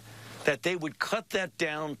decided that they would cut that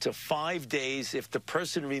down to 5 days if the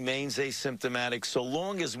person remains asymptomatic, so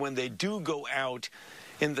long as when they do go out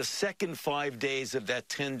in the second 5 days of that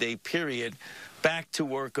 10-day period back to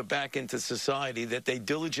work or back into society, that they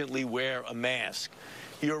diligently wear a mask.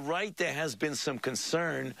 You're right, there has been some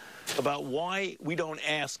concern about why we don't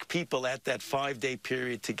ask people at that 5-day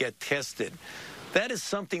period to get tested. That is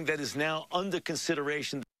something that is now under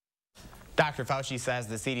consideration. Dr. Fauci says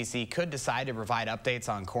the CDC could decide to provide updates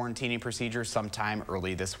on quarantining procedures sometime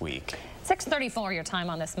early this week. 6:34 your time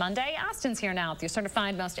on this Monday. Austin's here now with your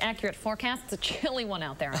certified most accurate forecast. It's a chilly one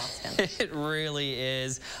out there, Austin. It really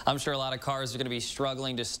is. I'm sure a lot of cars are going to be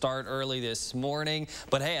struggling to start early this morning.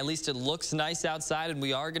 But hey, at least it looks nice outside, and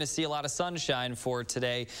we are going to see a lot of sunshine for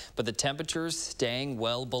today. But the temperatures staying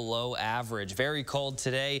well below average. Very cold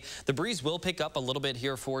today. The breeze will pick up a little bit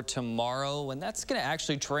here for tomorrow, and that's going to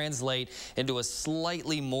actually translate into a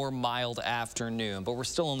slightly more mild afternoon. But we're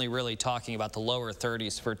still only really talking about the lower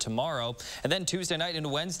 30s for tomorrow. And then Tuesday night into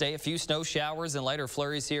Wednesday, a few snow showers and lighter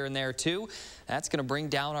flurries here and there too. That's going to bring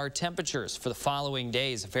down our temperatures for the following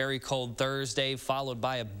days. A very cold Thursday, followed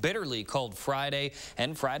by a bitterly cold Friday.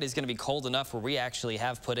 And Friday's going to be cold enough where we actually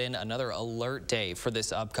have put in another alert day for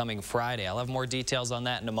this upcoming Friday. I'll have more details on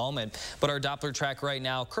that in a moment. But our Doppler track right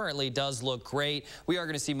now currently does look great. We are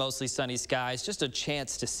going to see mostly sunny skies. Just a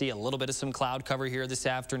chance to see a little bit of some cloud cover here this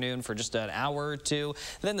afternoon for just an hour or two.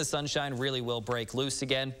 Then the sunshine really will break loose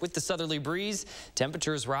again. With the southerly breeze,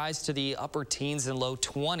 temperatures rise to the upper teens and low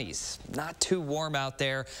 20s. Not too warm out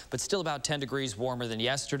there, but still about 10 degrees warmer than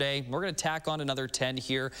yesterday. We're going to tack on another 10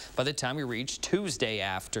 here by the time we reach Tuesday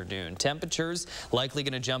afternoon. Temperatures likely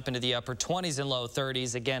going to jump into the upper 20s and low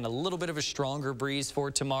 30s. Again, a little bit of a stronger breeze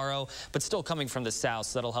for tomorrow, but still coming from the south,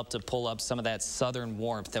 so that'll help to pull up some of that southern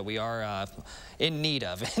warmth that we are in need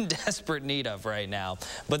of, in desperate need of right now.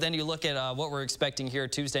 But then you look at what we're expecting here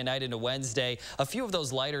Tuesday night into Wednesday. A few of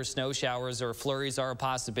those lighter snow showers or flurries are a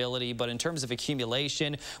possibility, but in terms of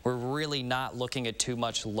accumulation, we're really not looking at too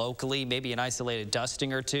much locally, maybe an isolated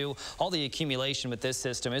dusting or two. All the accumulation with this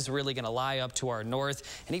system is really going to lie up to our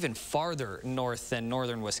north and even farther north than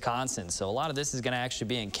northern Wisconsin. So a lot of this is going to actually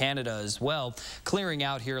be in Canada as well, clearing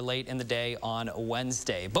out here late in the day on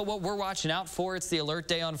Wednesday. But what we're watching out for, it's the alert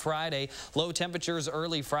day on Friday. Low temperatures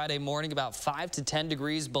early Friday morning, about 5 to 10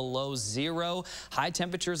 degrees below zero. High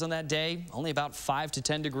temperatures on that day, only about 5 to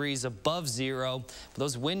 10 degrees above zero.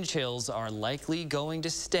 Those wind chills are likely going to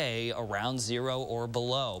stay around zero or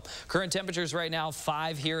below. Current temperatures right now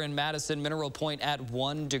 5 here in Madison, Mineral Point at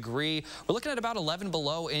 1 degree. We're looking at about 11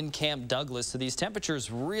 below in Camp Douglas, so these temperatures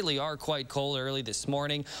really are quite cold early this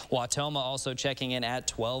morning. Wautoma also checking in at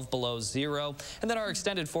 12 below zero. And then our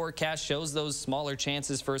extended forecast shows those smaller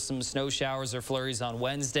chances for some snow showers or flurries on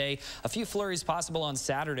Wednesday. A few flurries possible on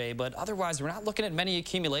Saturday, but otherwise we're not looking at many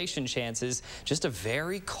accumulation chances. Just a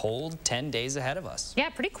very cold 10 days ahead of us. Yeah,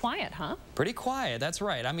 pretty quiet, huh? Pretty quiet, that's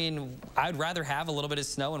right. I mean, I'd rather have a little bit of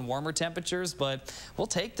snow and warmer temperatures, but we'll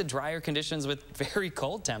take the drier conditions with very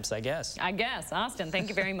cold temps, I guess. Austin, thank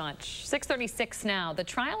you very much. 6:36 now. The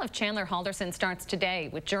trial of Chandler Halderson starts today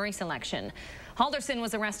with jury selection. Halderson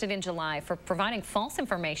was arrested in July for providing false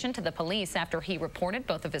information to the police after he reported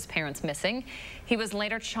both of his parents missing. He was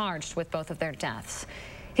later charged with both of their deaths.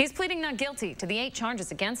 He's pleading not guilty to the 8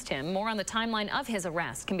 charges against him. More on the timeline of his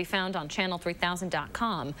arrest can be found on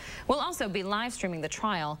channel3000.com. We'll also be live streaming the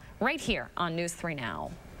trial right here on News 3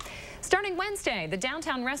 Now. Starting Wednesday, the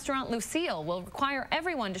downtown restaurant Lucille will require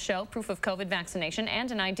everyone to show proof of COVID vaccination and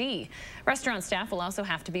an ID. Restaurant staff will also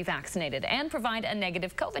have to be vaccinated and provide a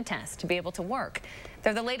negative COVID test to be able to work.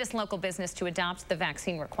 They're the latest local business to adopt the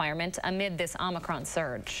vaccine requirement amid this Omicron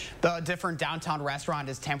surge. The different downtown restaurant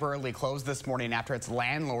is temporarily closed this morning after its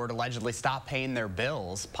landlord allegedly stopped paying their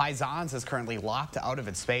bills. Paisans is currently locked out of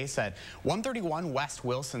its space at 131 West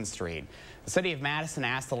Wilson Street. The city of Madison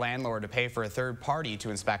asked the landlord to pay for a third party to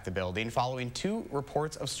inspect the building following 2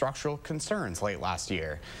 reports of structural concerns late last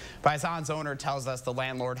year. Paisans' owner tells us the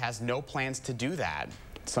landlord has no plans to do that.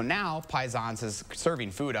 So now Paisans is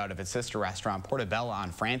serving food out of its sister restaurant Portobello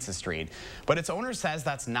on Francis Street, but its owner says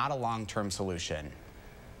that's not a long-term solution.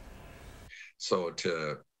 So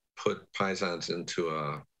to put Paisans into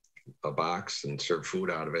a box and serve food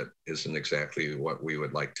out of it isn't exactly what we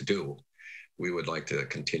would like to do. We would like to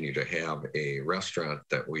continue to have a restaurant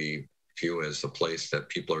that we view as a place that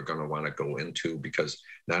people are going to want to go into, because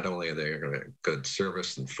not only are they going to get good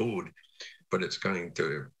service and food, but it's going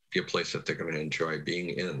to be a place that they're going to enjoy being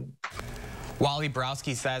in. Wally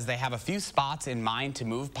Browski says they have a few spots in mind to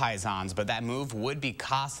move Paisans, but that move would be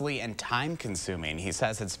costly and time-consuming. He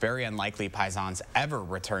says it's very unlikely Paisans ever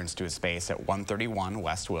returns to a space at 131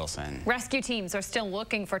 West Wilson. Rescue teams are still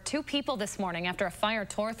looking for 2 people this morning after a fire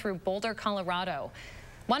tore through Boulder, Colorado.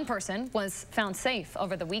 One person was found safe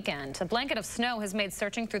over the weekend. A blanket of snow has made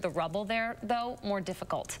searching through the rubble there, though, more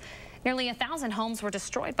difficult. Nearly 1,000 homes were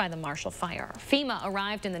destroyed by the Marshall Fire. FEMA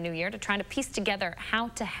arrived in the new year to try to piece together how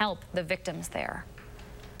to help the victims there.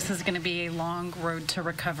 This is going to be a long road to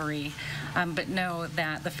recovery, but know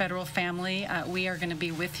that the federal family, we are going to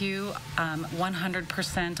be with you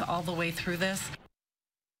 100% all the way through this.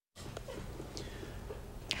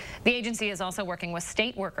 The agency is also working with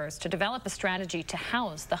state workers to develop a strategy to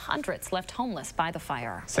house the hundreds left homeless by the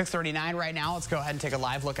fire. 6:39 right now. Let's go ahead and take a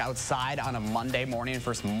live look outside on a Monday morning,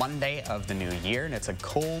 first Monday of the new year. And it's a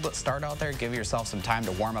cold start out there. Give yourself some time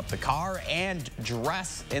to warm up the car and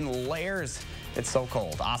dress in layers. It's so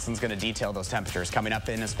cold. Austin's going to detail those temperatures coming up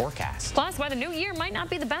in his forecast. Plus, why the new year might not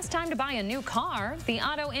be the best time to buy a new car. The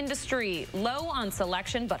auto industry, low on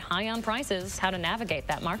selection but high on prices. How to navigate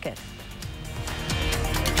that market.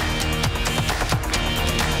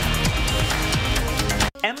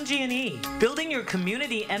 MG&E, building your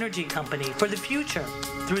community energy company for the future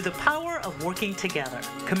through the power of working together.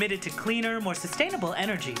 Committed to cleaner, more sustainable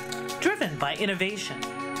energy, driven by innovation,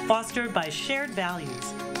 fostered by shared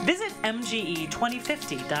values. Visit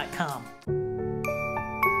MGE2050.com.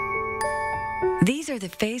 These are the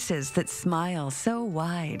faces that smile so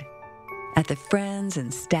wide at the friends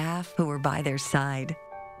and staff who are by their side,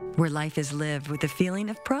 where life is lived with a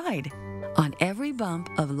feeling of pride on every bump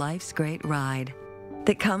of life's great ride.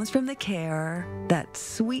 That comes from the care that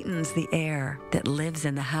sweetens the air that lives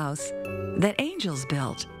in the house that angels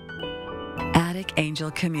built. Attic Angel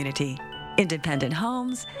Community. Independent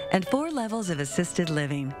homes and 4 levels of assisted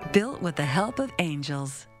living built with the help of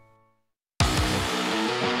angels.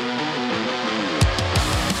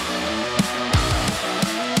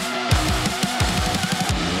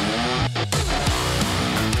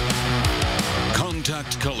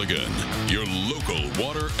 Contact Culligan, your local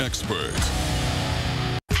water expert.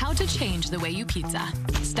 How to change the way you pizza.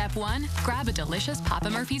 Step 1, grab a delicious Papa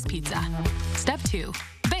Murphy's pizza. Step 2,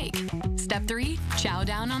 bake. Step 3, chow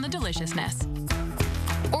down on the deliciousness.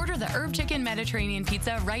 Order the Herb Chicken Mediterranean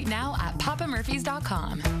Pizza right now at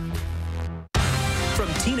papamurphys.com.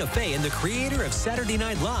 From Tina Fey and the creator of Saturday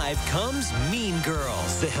Night Live comes Mean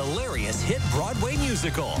Girls, the hilarious hit Broadway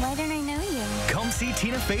musical. Why don't I know you? Come see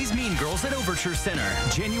Tina Fey's Mean Girls at Overture Center,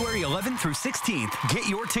 January 11th through 16th. Get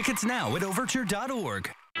your tickets now at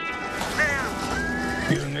overture.org.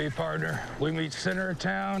 You and me, partner, we meet center of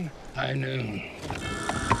town, high noon.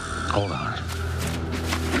 Hold on.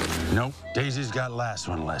 Nope, Daisy's got last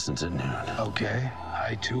one lessons at noon. Okay,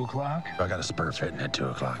 high 2 o'clock? I got a spur fitting at 2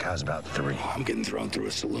 o'clock. How's about 3? I'm getting thrown through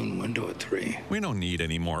a saloon window at 3. We don't need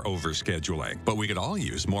any more overscheduling, but we could all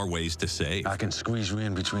use more ways to save. I can squeeze you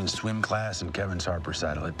in between swim class and Kevin's Harper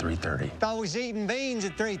Saddle at 3:30. Thought we was eating beans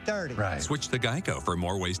at 3:30. Right. Switch to Geico for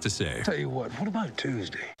more ways to save. Tell you what about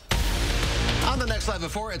Tuesday? On the next Live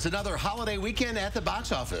at 4, it's another holiday weekend at the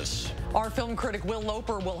box office. Our film critic Will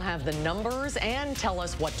Loper will have the numbers and tell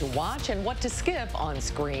us what to watch and what to skip on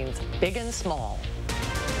screens big and small.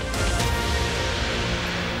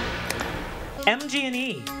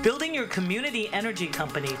 MG&E, building your community energy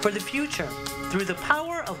company for the future through the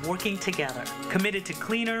power of working together. Committed to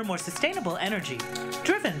cleaner, more sustainable energy,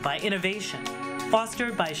 driven by innovation,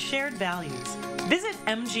 fostered by shared values. Visit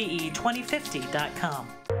MGE2050.com.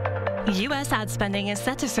 U.S. ad spending is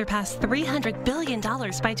set to surpass $300 billion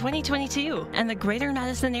by 2022, and the greater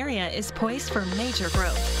Madison area is poised for major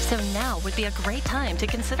growth. So now would be a great time to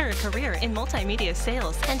consider a career in multimedia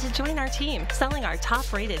sales and to join our team selling our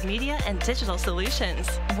top-rated media and digital solutions.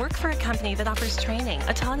 Work for a company that offers training,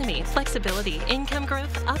 autonomy, flexibility, income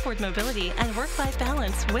growth, upward mobility, and work-life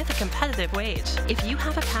balance with a competitive wage. If you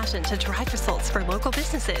have a passion to drive results for local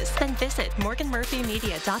businesses, then visit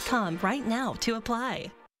morganmurphymedia.com right now to apply.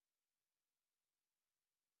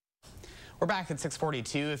 We're back at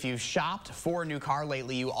 6:42. If you've shopped for a new car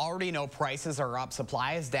lately, you already know prices are up,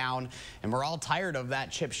 supply is down, and we're all tired of that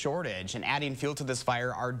chip shortage. And adding fuel to this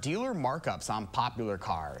fire are dealer markups on popular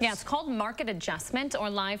cars. Yeah, it's called market adjustment or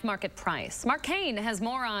live market price. Mark Kane has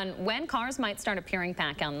more on when cars might start appearing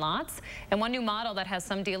back on lots and one new model that has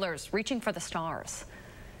some dealers reaching for the stars.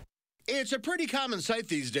 It's a pretty common sight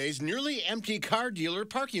these days, nearly empty car dealer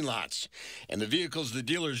parking lots. And the vehicles the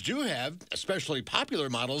dealers do have, especially popular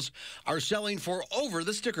models, are selling for over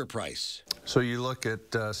the sticker price. So you look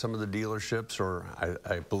at some of the dealerships, or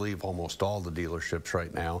I believe almost all the dealerships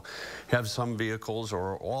right now, have some vehicles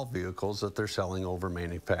or all vehicles that they're selling over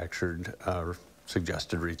manufactured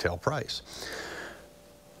suggested retail price.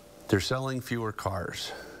 They're selling fewer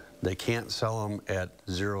cars. They can't sell them at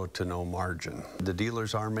 0 to no margin. The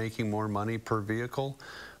dealers are making more money per vehicle,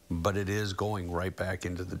 but it is going right back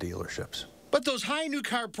into the dealerships. But those high new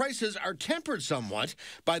car prices are tempered somewhat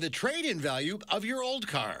by the trade-in value of your old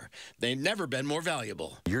car. They've never been more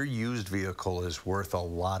valuable. Your used vehicle is worth a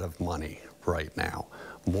lot of money right now,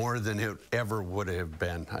 more than it ever would have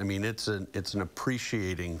been. I mean, it's an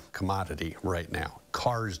appreciating commodity right now.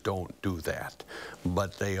 Cars don't do that,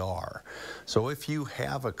 but they are. So if you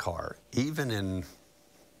have a car, even in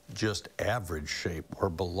just average shape or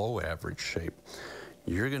below average shape,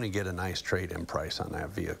 you're going to get a nice trade-in price on that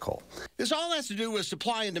vehicle. This all has to do with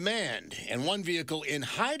supply and demand, and one vehicle in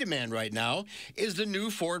high demand right now is the new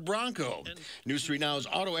Ford Bronco. News 3 Now's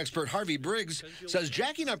auto expert Harvey Briggs says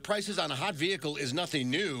jacking up prices on a hot vehicle is nothing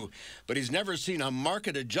new, but he's never seen a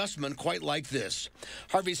market adjustment quite like this.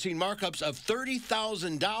 Harvey's seen markups of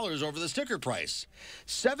 $30,000 over the sticker price,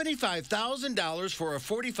 $75,000 for a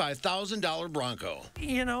 $45,000 Bronco.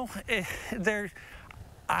 You know,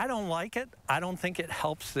 I don't like it. I don't think it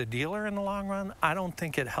helps the dealer in the long run. I don't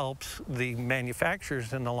think it helps the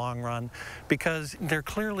manufacturers in the long run, because they're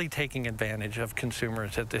clearly taking advantage of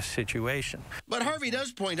consumers at this situation. But Harvey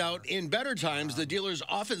does point out in better times, the dealers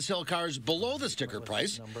often sell cars below the sticker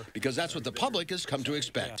price because that's what the public has come to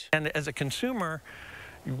expect. And as a consumer,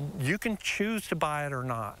 you can choose to buy it or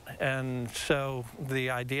not. And so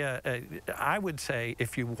the idea, I would say,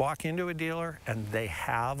 if you walk into a dealer and they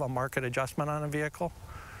have a market adjustment on a vehicle,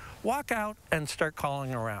 walk out and start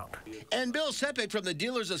calling around. And Bill Sepik from the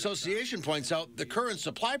Dealers Association points out the current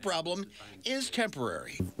supply problem is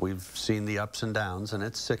temporary. We've seen the ups and downs, and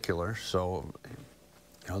it's secular, so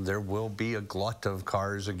there will be a glut of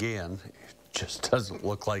cars again. It just doesn't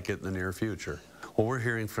look like it in the near future. Well, we're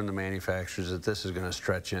hearing from the manufacturers that this is going to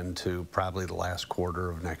stretch into probably the last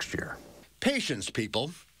quarter of next year. Patience,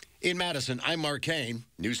 people. In Madison, I'm Mark Kane,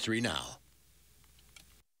 News 3 Now.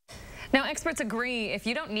 Now, experts agree if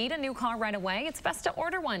you don't need a new car right away, it's best to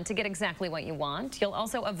order one to get exactly what you want. You'll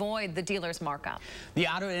also avoid the dealer's markup. The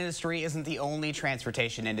auto industry isn't the only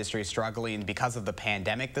transportation industry struggling because of the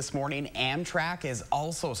pandemic this morning. Amtrak is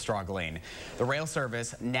also struggling. The rail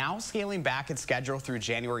service now scaling back its schedule through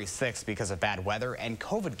January 6th because of bad weather and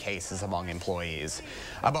COVID cases among employees.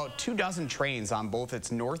 About 24 trains on both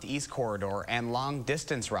its northeast corridor and long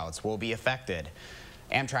distance routes will be affected.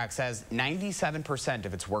 Amtrak says 97%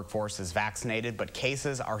 of its workforce is vaccinated, but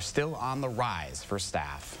cases are still on the rise for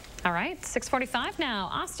staff. All right, 6:45 now.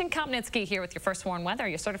 Austin Kopnitsky here with your first warn weather,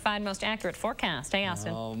 your certified most accurate forecast. Hey,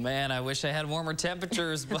 Austin. Oh, man, I wish I had warmer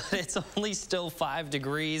temperatures, but it's only still 5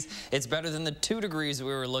 degrees. It's better than the 2 degrees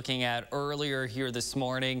we were looking at earlier here this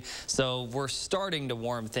morning, so we're starting to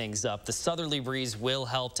warm things up. The southerly breeze will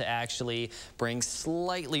help to actually bring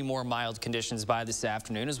slightly more mild conditions by this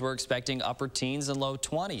afternoon, as we're expecting upper teens and low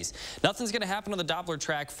 20s. Nothing's going to happen on the Doppler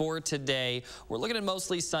track for today. We're looking at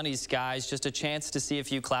mostly sunny skies, just a chance to see a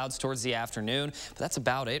few clouds towards the afternoon, but that's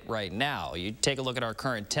about it right now. You take a look at our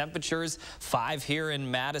current temperatures. 5 here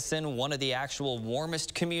in Madison, one of the actual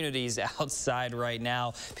warmest communities outside right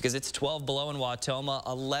now, because it's 12 below in Wautoma,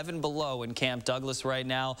 11 below in Camp Douglas right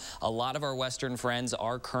now. A lot of our western friends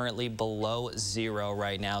are currently below 0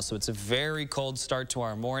 right now, so it's a very cold start to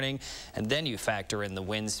our morning. And then you factor in the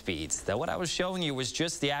wind speeds. That what I was showing you was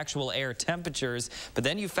just the actual air temperatures, but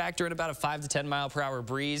then you factor in about a 5 to 10 mile per hour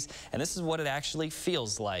breeze, and this is what it actually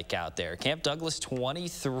feels like out there. Camp Douglas,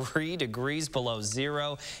 23 degrees below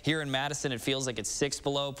 0. Here in Madison, it feels like it's 6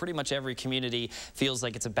 below. Pretty much every community feels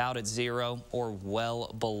like it's about at 0 or well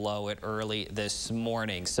below it early this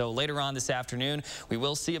morning. So later on this afternoon, we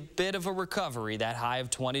will see a bit of a recovery. That high of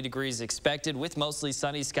 20 degrees expected with mostly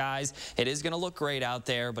sunny skies. It is going to look great out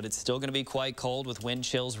there, but it's still going to be quite cold with wind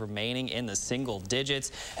chills remaining in the single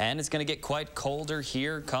digits. And it's going to get quite colder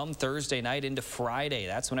here come Thursday night into Friday.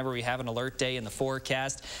 That's whenever we have an alert day in the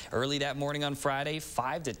forecast. Early that morning on Friday,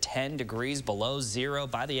 5 to 10 degrees below 0.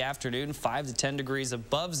 By the afternoon, 5 to 10 degrees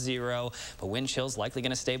above 0. But wind chills likely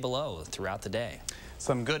going to stay below throughout the day.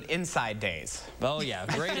 Some good inside days. Oh, yeah.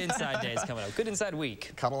 Great inside days coming up. Good inside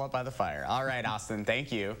week. Cuddle up by the fire. All right, Austin.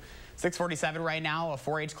 Thank you. 6:47 right now. A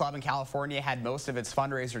 4-H club in California had most of its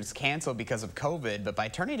fundraisers canceled because of COVID, but by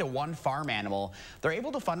turning to one farm animal, they're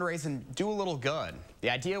able to fundraise and do a little good. The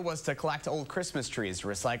idea was to collect old Christmas trees to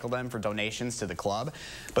recycle them for donations to the club,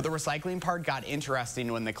 but the recycling part got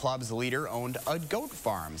interesting when the club's leader owned a goat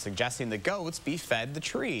farm, suggesting the goats be fed the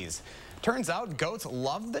trees. Turns out goats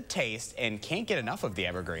love the taste and can't get enough of the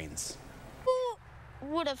evergreens. Who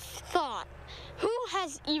would have thought? Who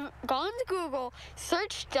has even gone to Google,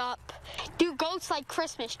 searched up, do goats like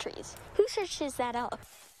Christmas trees? Who searches that up?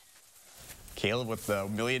 Caleb with the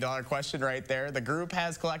million-dollar question right there. The group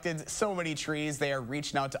has collected so many trees, they are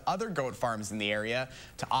reaching out to other goat farms in the area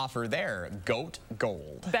to offer their goat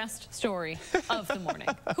gold. Best story of the morning.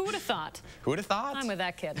 Who would have thought? Who would have thought? I'm with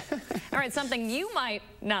that kid. All right, something you might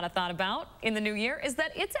not have thought about in the new year is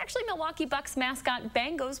that it's actually Milwaukee Bucks mascot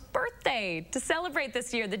Bango's birthday. To celebrate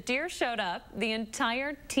this year, the Deer showed up, the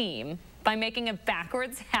entire team, by making a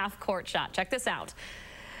backwards half-court shot. Check this out.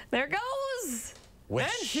 There goes. And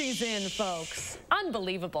she's in, folks.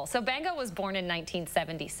 Unbelievable. So Bango was born in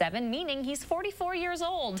 1977, meaning he's 44 years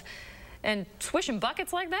old. And swishing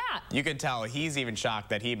buckets like that. You could tell he's even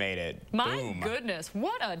shocked that he made it. My goodness,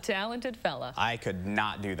 what a talented fella. I could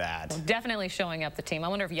not do that. Well, definitely showing up the team. I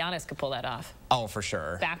wonder if Giannis could pull that off. Oh, for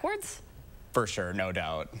sure. Backwards? For sure, no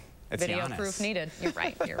doubt. It's Video Giannis. proof needed. You're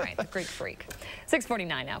right. You're right. The Greek freak.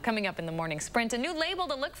 6:49 now. Coming up in the morning sprint, a new label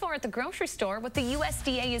to look for at the grocery store. What the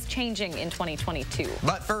USDA is changing in 2022.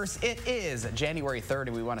 But first, it is January 3rd,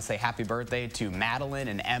 and we want to say happy birthday to Madeline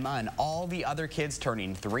and Emma and all the other kids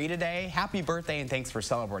turning 3 today. Happy birthday, and thanks for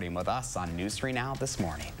celebrating with us on News 3 Now this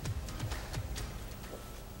morning.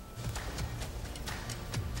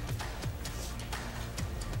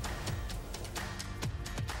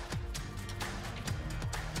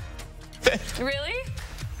 Really?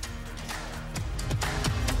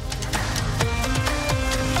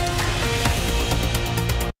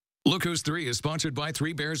 Look Who's 3 is sponsored by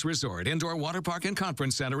Three Bears Resort, Indoor Water Park and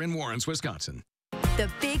Conference Center in Warrens, Wisconsin. The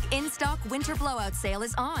big in-stock winter blowout sale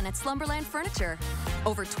is on at Slumberland Furniture.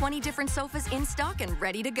 Over 20 different sofas in stock and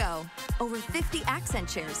ready to go. Over 50 accent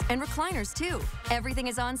chairs and recliners too. Everything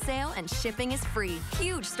is on sale and shipping is free.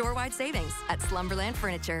 Huge store-wide savings at Slumberland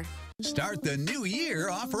Furniture. Start the new year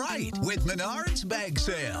off right with Menards Bag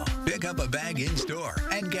Sale. Pick up a bag in-store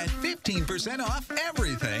and get 15% off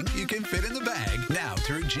everything you can fit in the bag now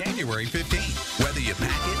through January 15th. Whether you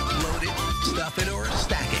pack it, load it, stuff it, or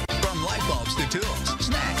stack it. From light bulbs to tools,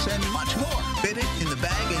 snacks, and much more. Fit it in the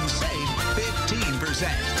bag and save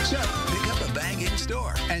 15%. So pick up a bag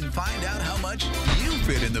in-store and find out how much you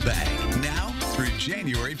fit in the bag now through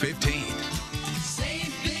January 15th.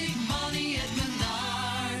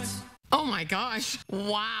 Oh my gosh.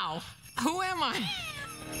 Wow. Who am I?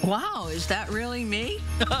 Wow, is that really me?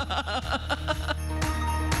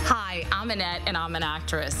 Hi, I'm Annette, and I'm an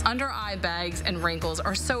actress. Under-eye bags and wrinkles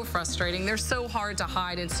are so frustrating. They're so hard to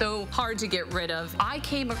hide and so hard to get rid of. I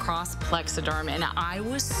came across Plexiderm, and I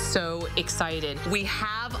was so excited. We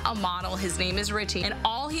have a model. His name is Richie, and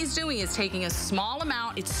all he's doing is taking a small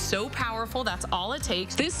amount. It's so powerful. That's all it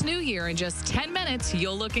takes. This new year, in just 10 minutes,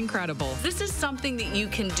 you'll look incredible. This is something that you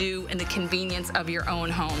can do in the convenience of your own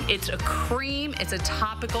home. It's a cream. It's a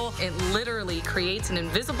topical. It literally creates an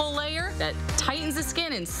invisible layer that tightens the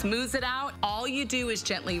skin and smooths it out. All you do is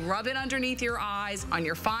gently rub it underneath your eyes, on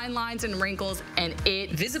your fine lines and wrinkles, and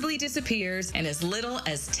it visibly disappears in as little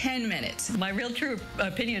as 10 minutes. My real true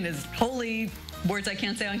opinion is holy words I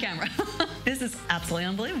can't say on camera. This is absolutely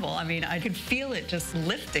unbelievable. I mean, I could feel it just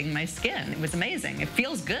lifting my skin. It was amazing. It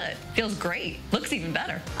feels good. Feels great. Looks even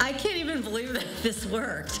better. I can't even believe that this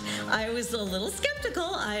worked. I was a little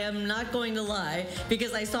skeptical, I am not going to lie,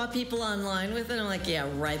 because I saw people online with it. I'm like, yeah,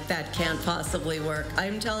 right, that can't possibly work.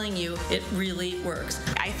 I'm telling you, it really works.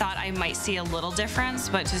 I thought I might see a little difference,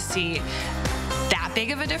 but to see that big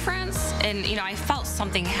of a difference, and you know, I felt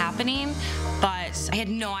something happening, but I had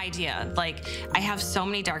no idea. Like, I have so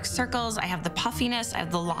many dark circles, I have the puffiness, I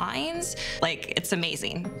have the lines. Like, it's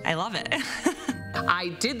amazing. I love it. I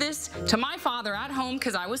did this to my father at home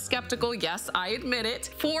because I was skeptical. Yes, I admit it.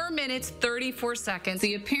 4 minutes, 34 seconds.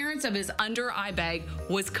 The appearance of his under eye bag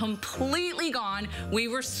was completely gone. We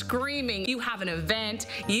were screaming. You have an event,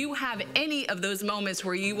 you have any of those moments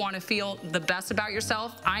where you want to feel the best about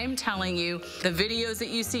yourself. I am telling you, the videos that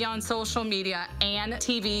you see on social media and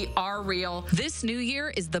TV are real. This new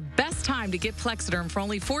year is the best time to get Plexiderm for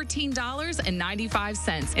only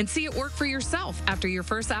 $14.95 and see it work for yourself after your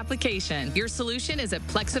first application. Your solution is at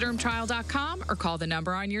plexidermtrial.com or call the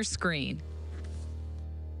number on your screen.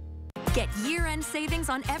 Get year-end savings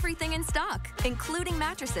on everything in stock, including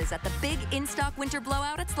mattresses at the big in-stock winter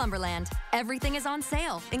blowout at Slumberland. Everything is on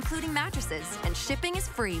sale, including mattresses, and shipping is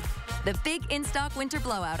free. The big in-stock winter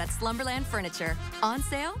blowout at Slumberland Furniture. On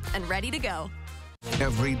sale and ready to go.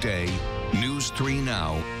 Every day, News 3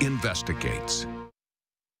 Now investigates.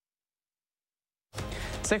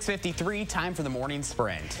 6:53, time for the morning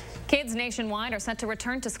sprint. Kids nationwide are set to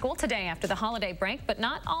return to school today after the holiday break, but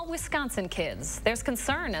not all Wisconsin kids. There's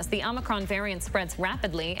concern as the Omicron variant spreads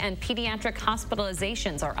rapidly and pediatric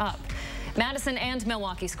hospitalizations are up. Madison and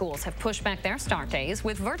Milwaukee schools have pushed back their start days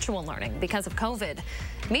with virtual learning because of COVID.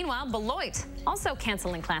 Meanwhile, Beloit also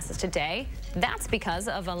canceling classes today. That's because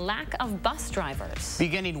of a lack of bus drivers.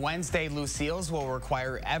 Beginning Wednesday, Lucille's will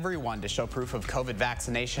require everyone to show proof of COVID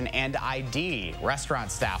vaccination and ID. Restaurant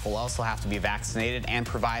staff will also have to be vaccinated and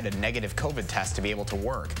provide a negative COVID test to be able to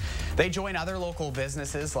work. They join other local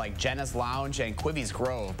businesses like Jenna's Lounge and Quivy's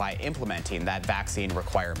Grove by implementing that vaccine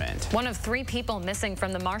requirement. One of 3 people missing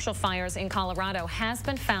from the Marshall fires in Colorado has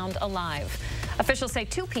been found alive. Officials say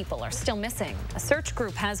 2 people are still missing. A search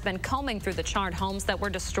group has been combing through the charred homes that were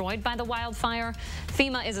destroyed by the wildfire.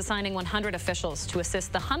 FEMA is assigning 100 officials to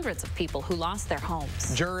assist the hundreds of people who lost their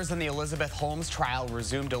homes. Jurors in the Elizabeth Holmes trial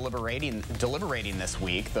resumed deliberating this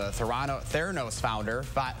week. The Theranos founder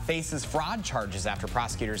faces fraud charges after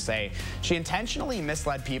prosecutors say she intentionally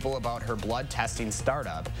misled people about her blood testing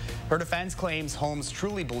startup. Her defense claims Holmes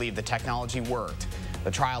truly believed the technology worked. The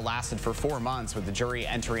trial lasted for 4 months, with the jury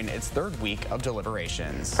entering its 3rd week of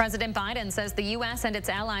deliberations. President Biden says the U.S. and its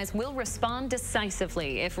allies will respond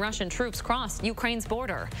decisively if Russian troops cross Ukraine's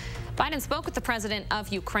border. Biden spoke with the president of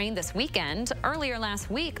Ukraine this weekend. Earlier last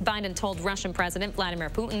week, Biden told Russian President Vladimir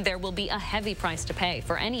Putin there will be a heavy price to pay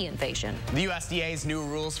for any invasion. The USDA's new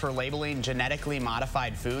rules for labeling genetically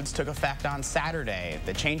modified foods took effect on Saturday.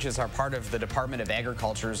 The changes are part of the Department of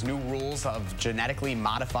Agriculture's new rules of genetically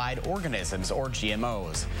modified organisms, or GMOs.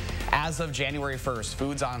 As of January 1st,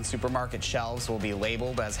 foods on supermarket shelves will be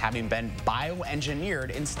labeled as having been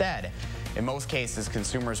bioengineered instead. In most cases,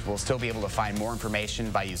 consumers will still be able to find more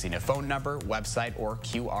information by using a phone number, website, or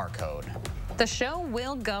QR code. The show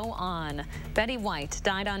will go on. Betty White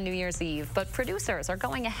died on New Year's Eve, but producers are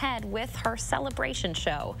going ahead with her celebration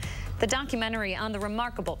show. The documentary on the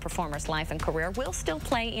remarkable performer's life and career will still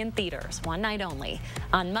play in theaters, one night only,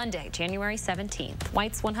 on Monday, January 17th,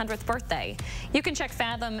 White's 100th birthday. You can check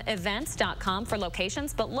fathomevents.com for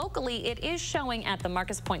locations, but locally it is showing at the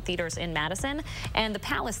Marcus Point Theaters in Madison and the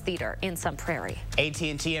Palace Theater in Sun Prairie.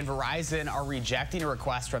 AT&T and Verizon are rejecting a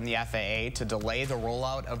request from the FAA to delay the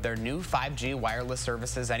rollout of their new 5G wireless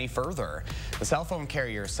services any further. The cell phone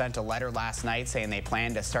carrier sent a letter last night saying they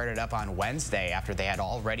plan to start it up on Wednesday after they had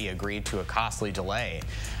already agreed to a costly delay.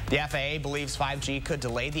 The FAA believes 5G could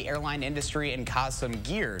delay the airline industry and cause some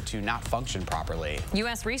gear to not function properly.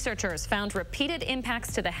 U.S. researchers found repeated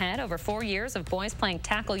impacts to the head over 4 years of boys playing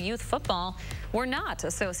tackle youth football were not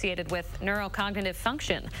associated with neurocognitive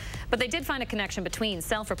function. But they did find a connection between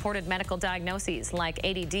self-reported medical diagnoses like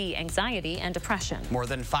ADD, anxiety, and depression. More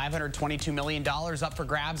than $522 million up for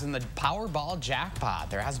grabs in the Powerball jackpot.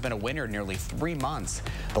 There has been a winner in nearly 3 months.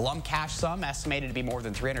 The lump cash sum, estimated to be more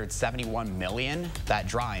than $371 million. That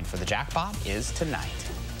drawing for the jackpot is tonight.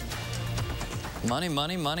 Money,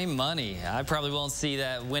 money, money, money. I probably won't see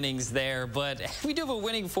that winnings there, but we do have a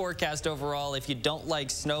winning forecast overall. If you don't like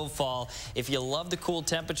snowfall, if you love the cool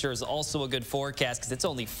temperatures, also a good forecast because it's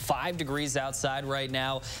only 5 degrees outside right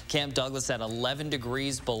now. Camp Douglas at 11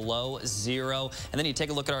 degrees below 0. And then you take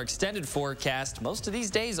a look at our extended forecast. Most of these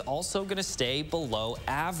days also going to stay below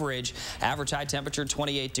average. Average high temperature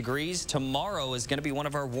 28 degrees. Tomorrow is going to be one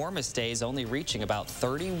of our warmest days, only reaching about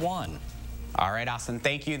 31. All right, Austin,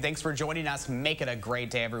 thank you. Thanks for joining us. Make it a great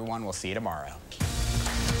day, everyone. We'll see you tomorrow.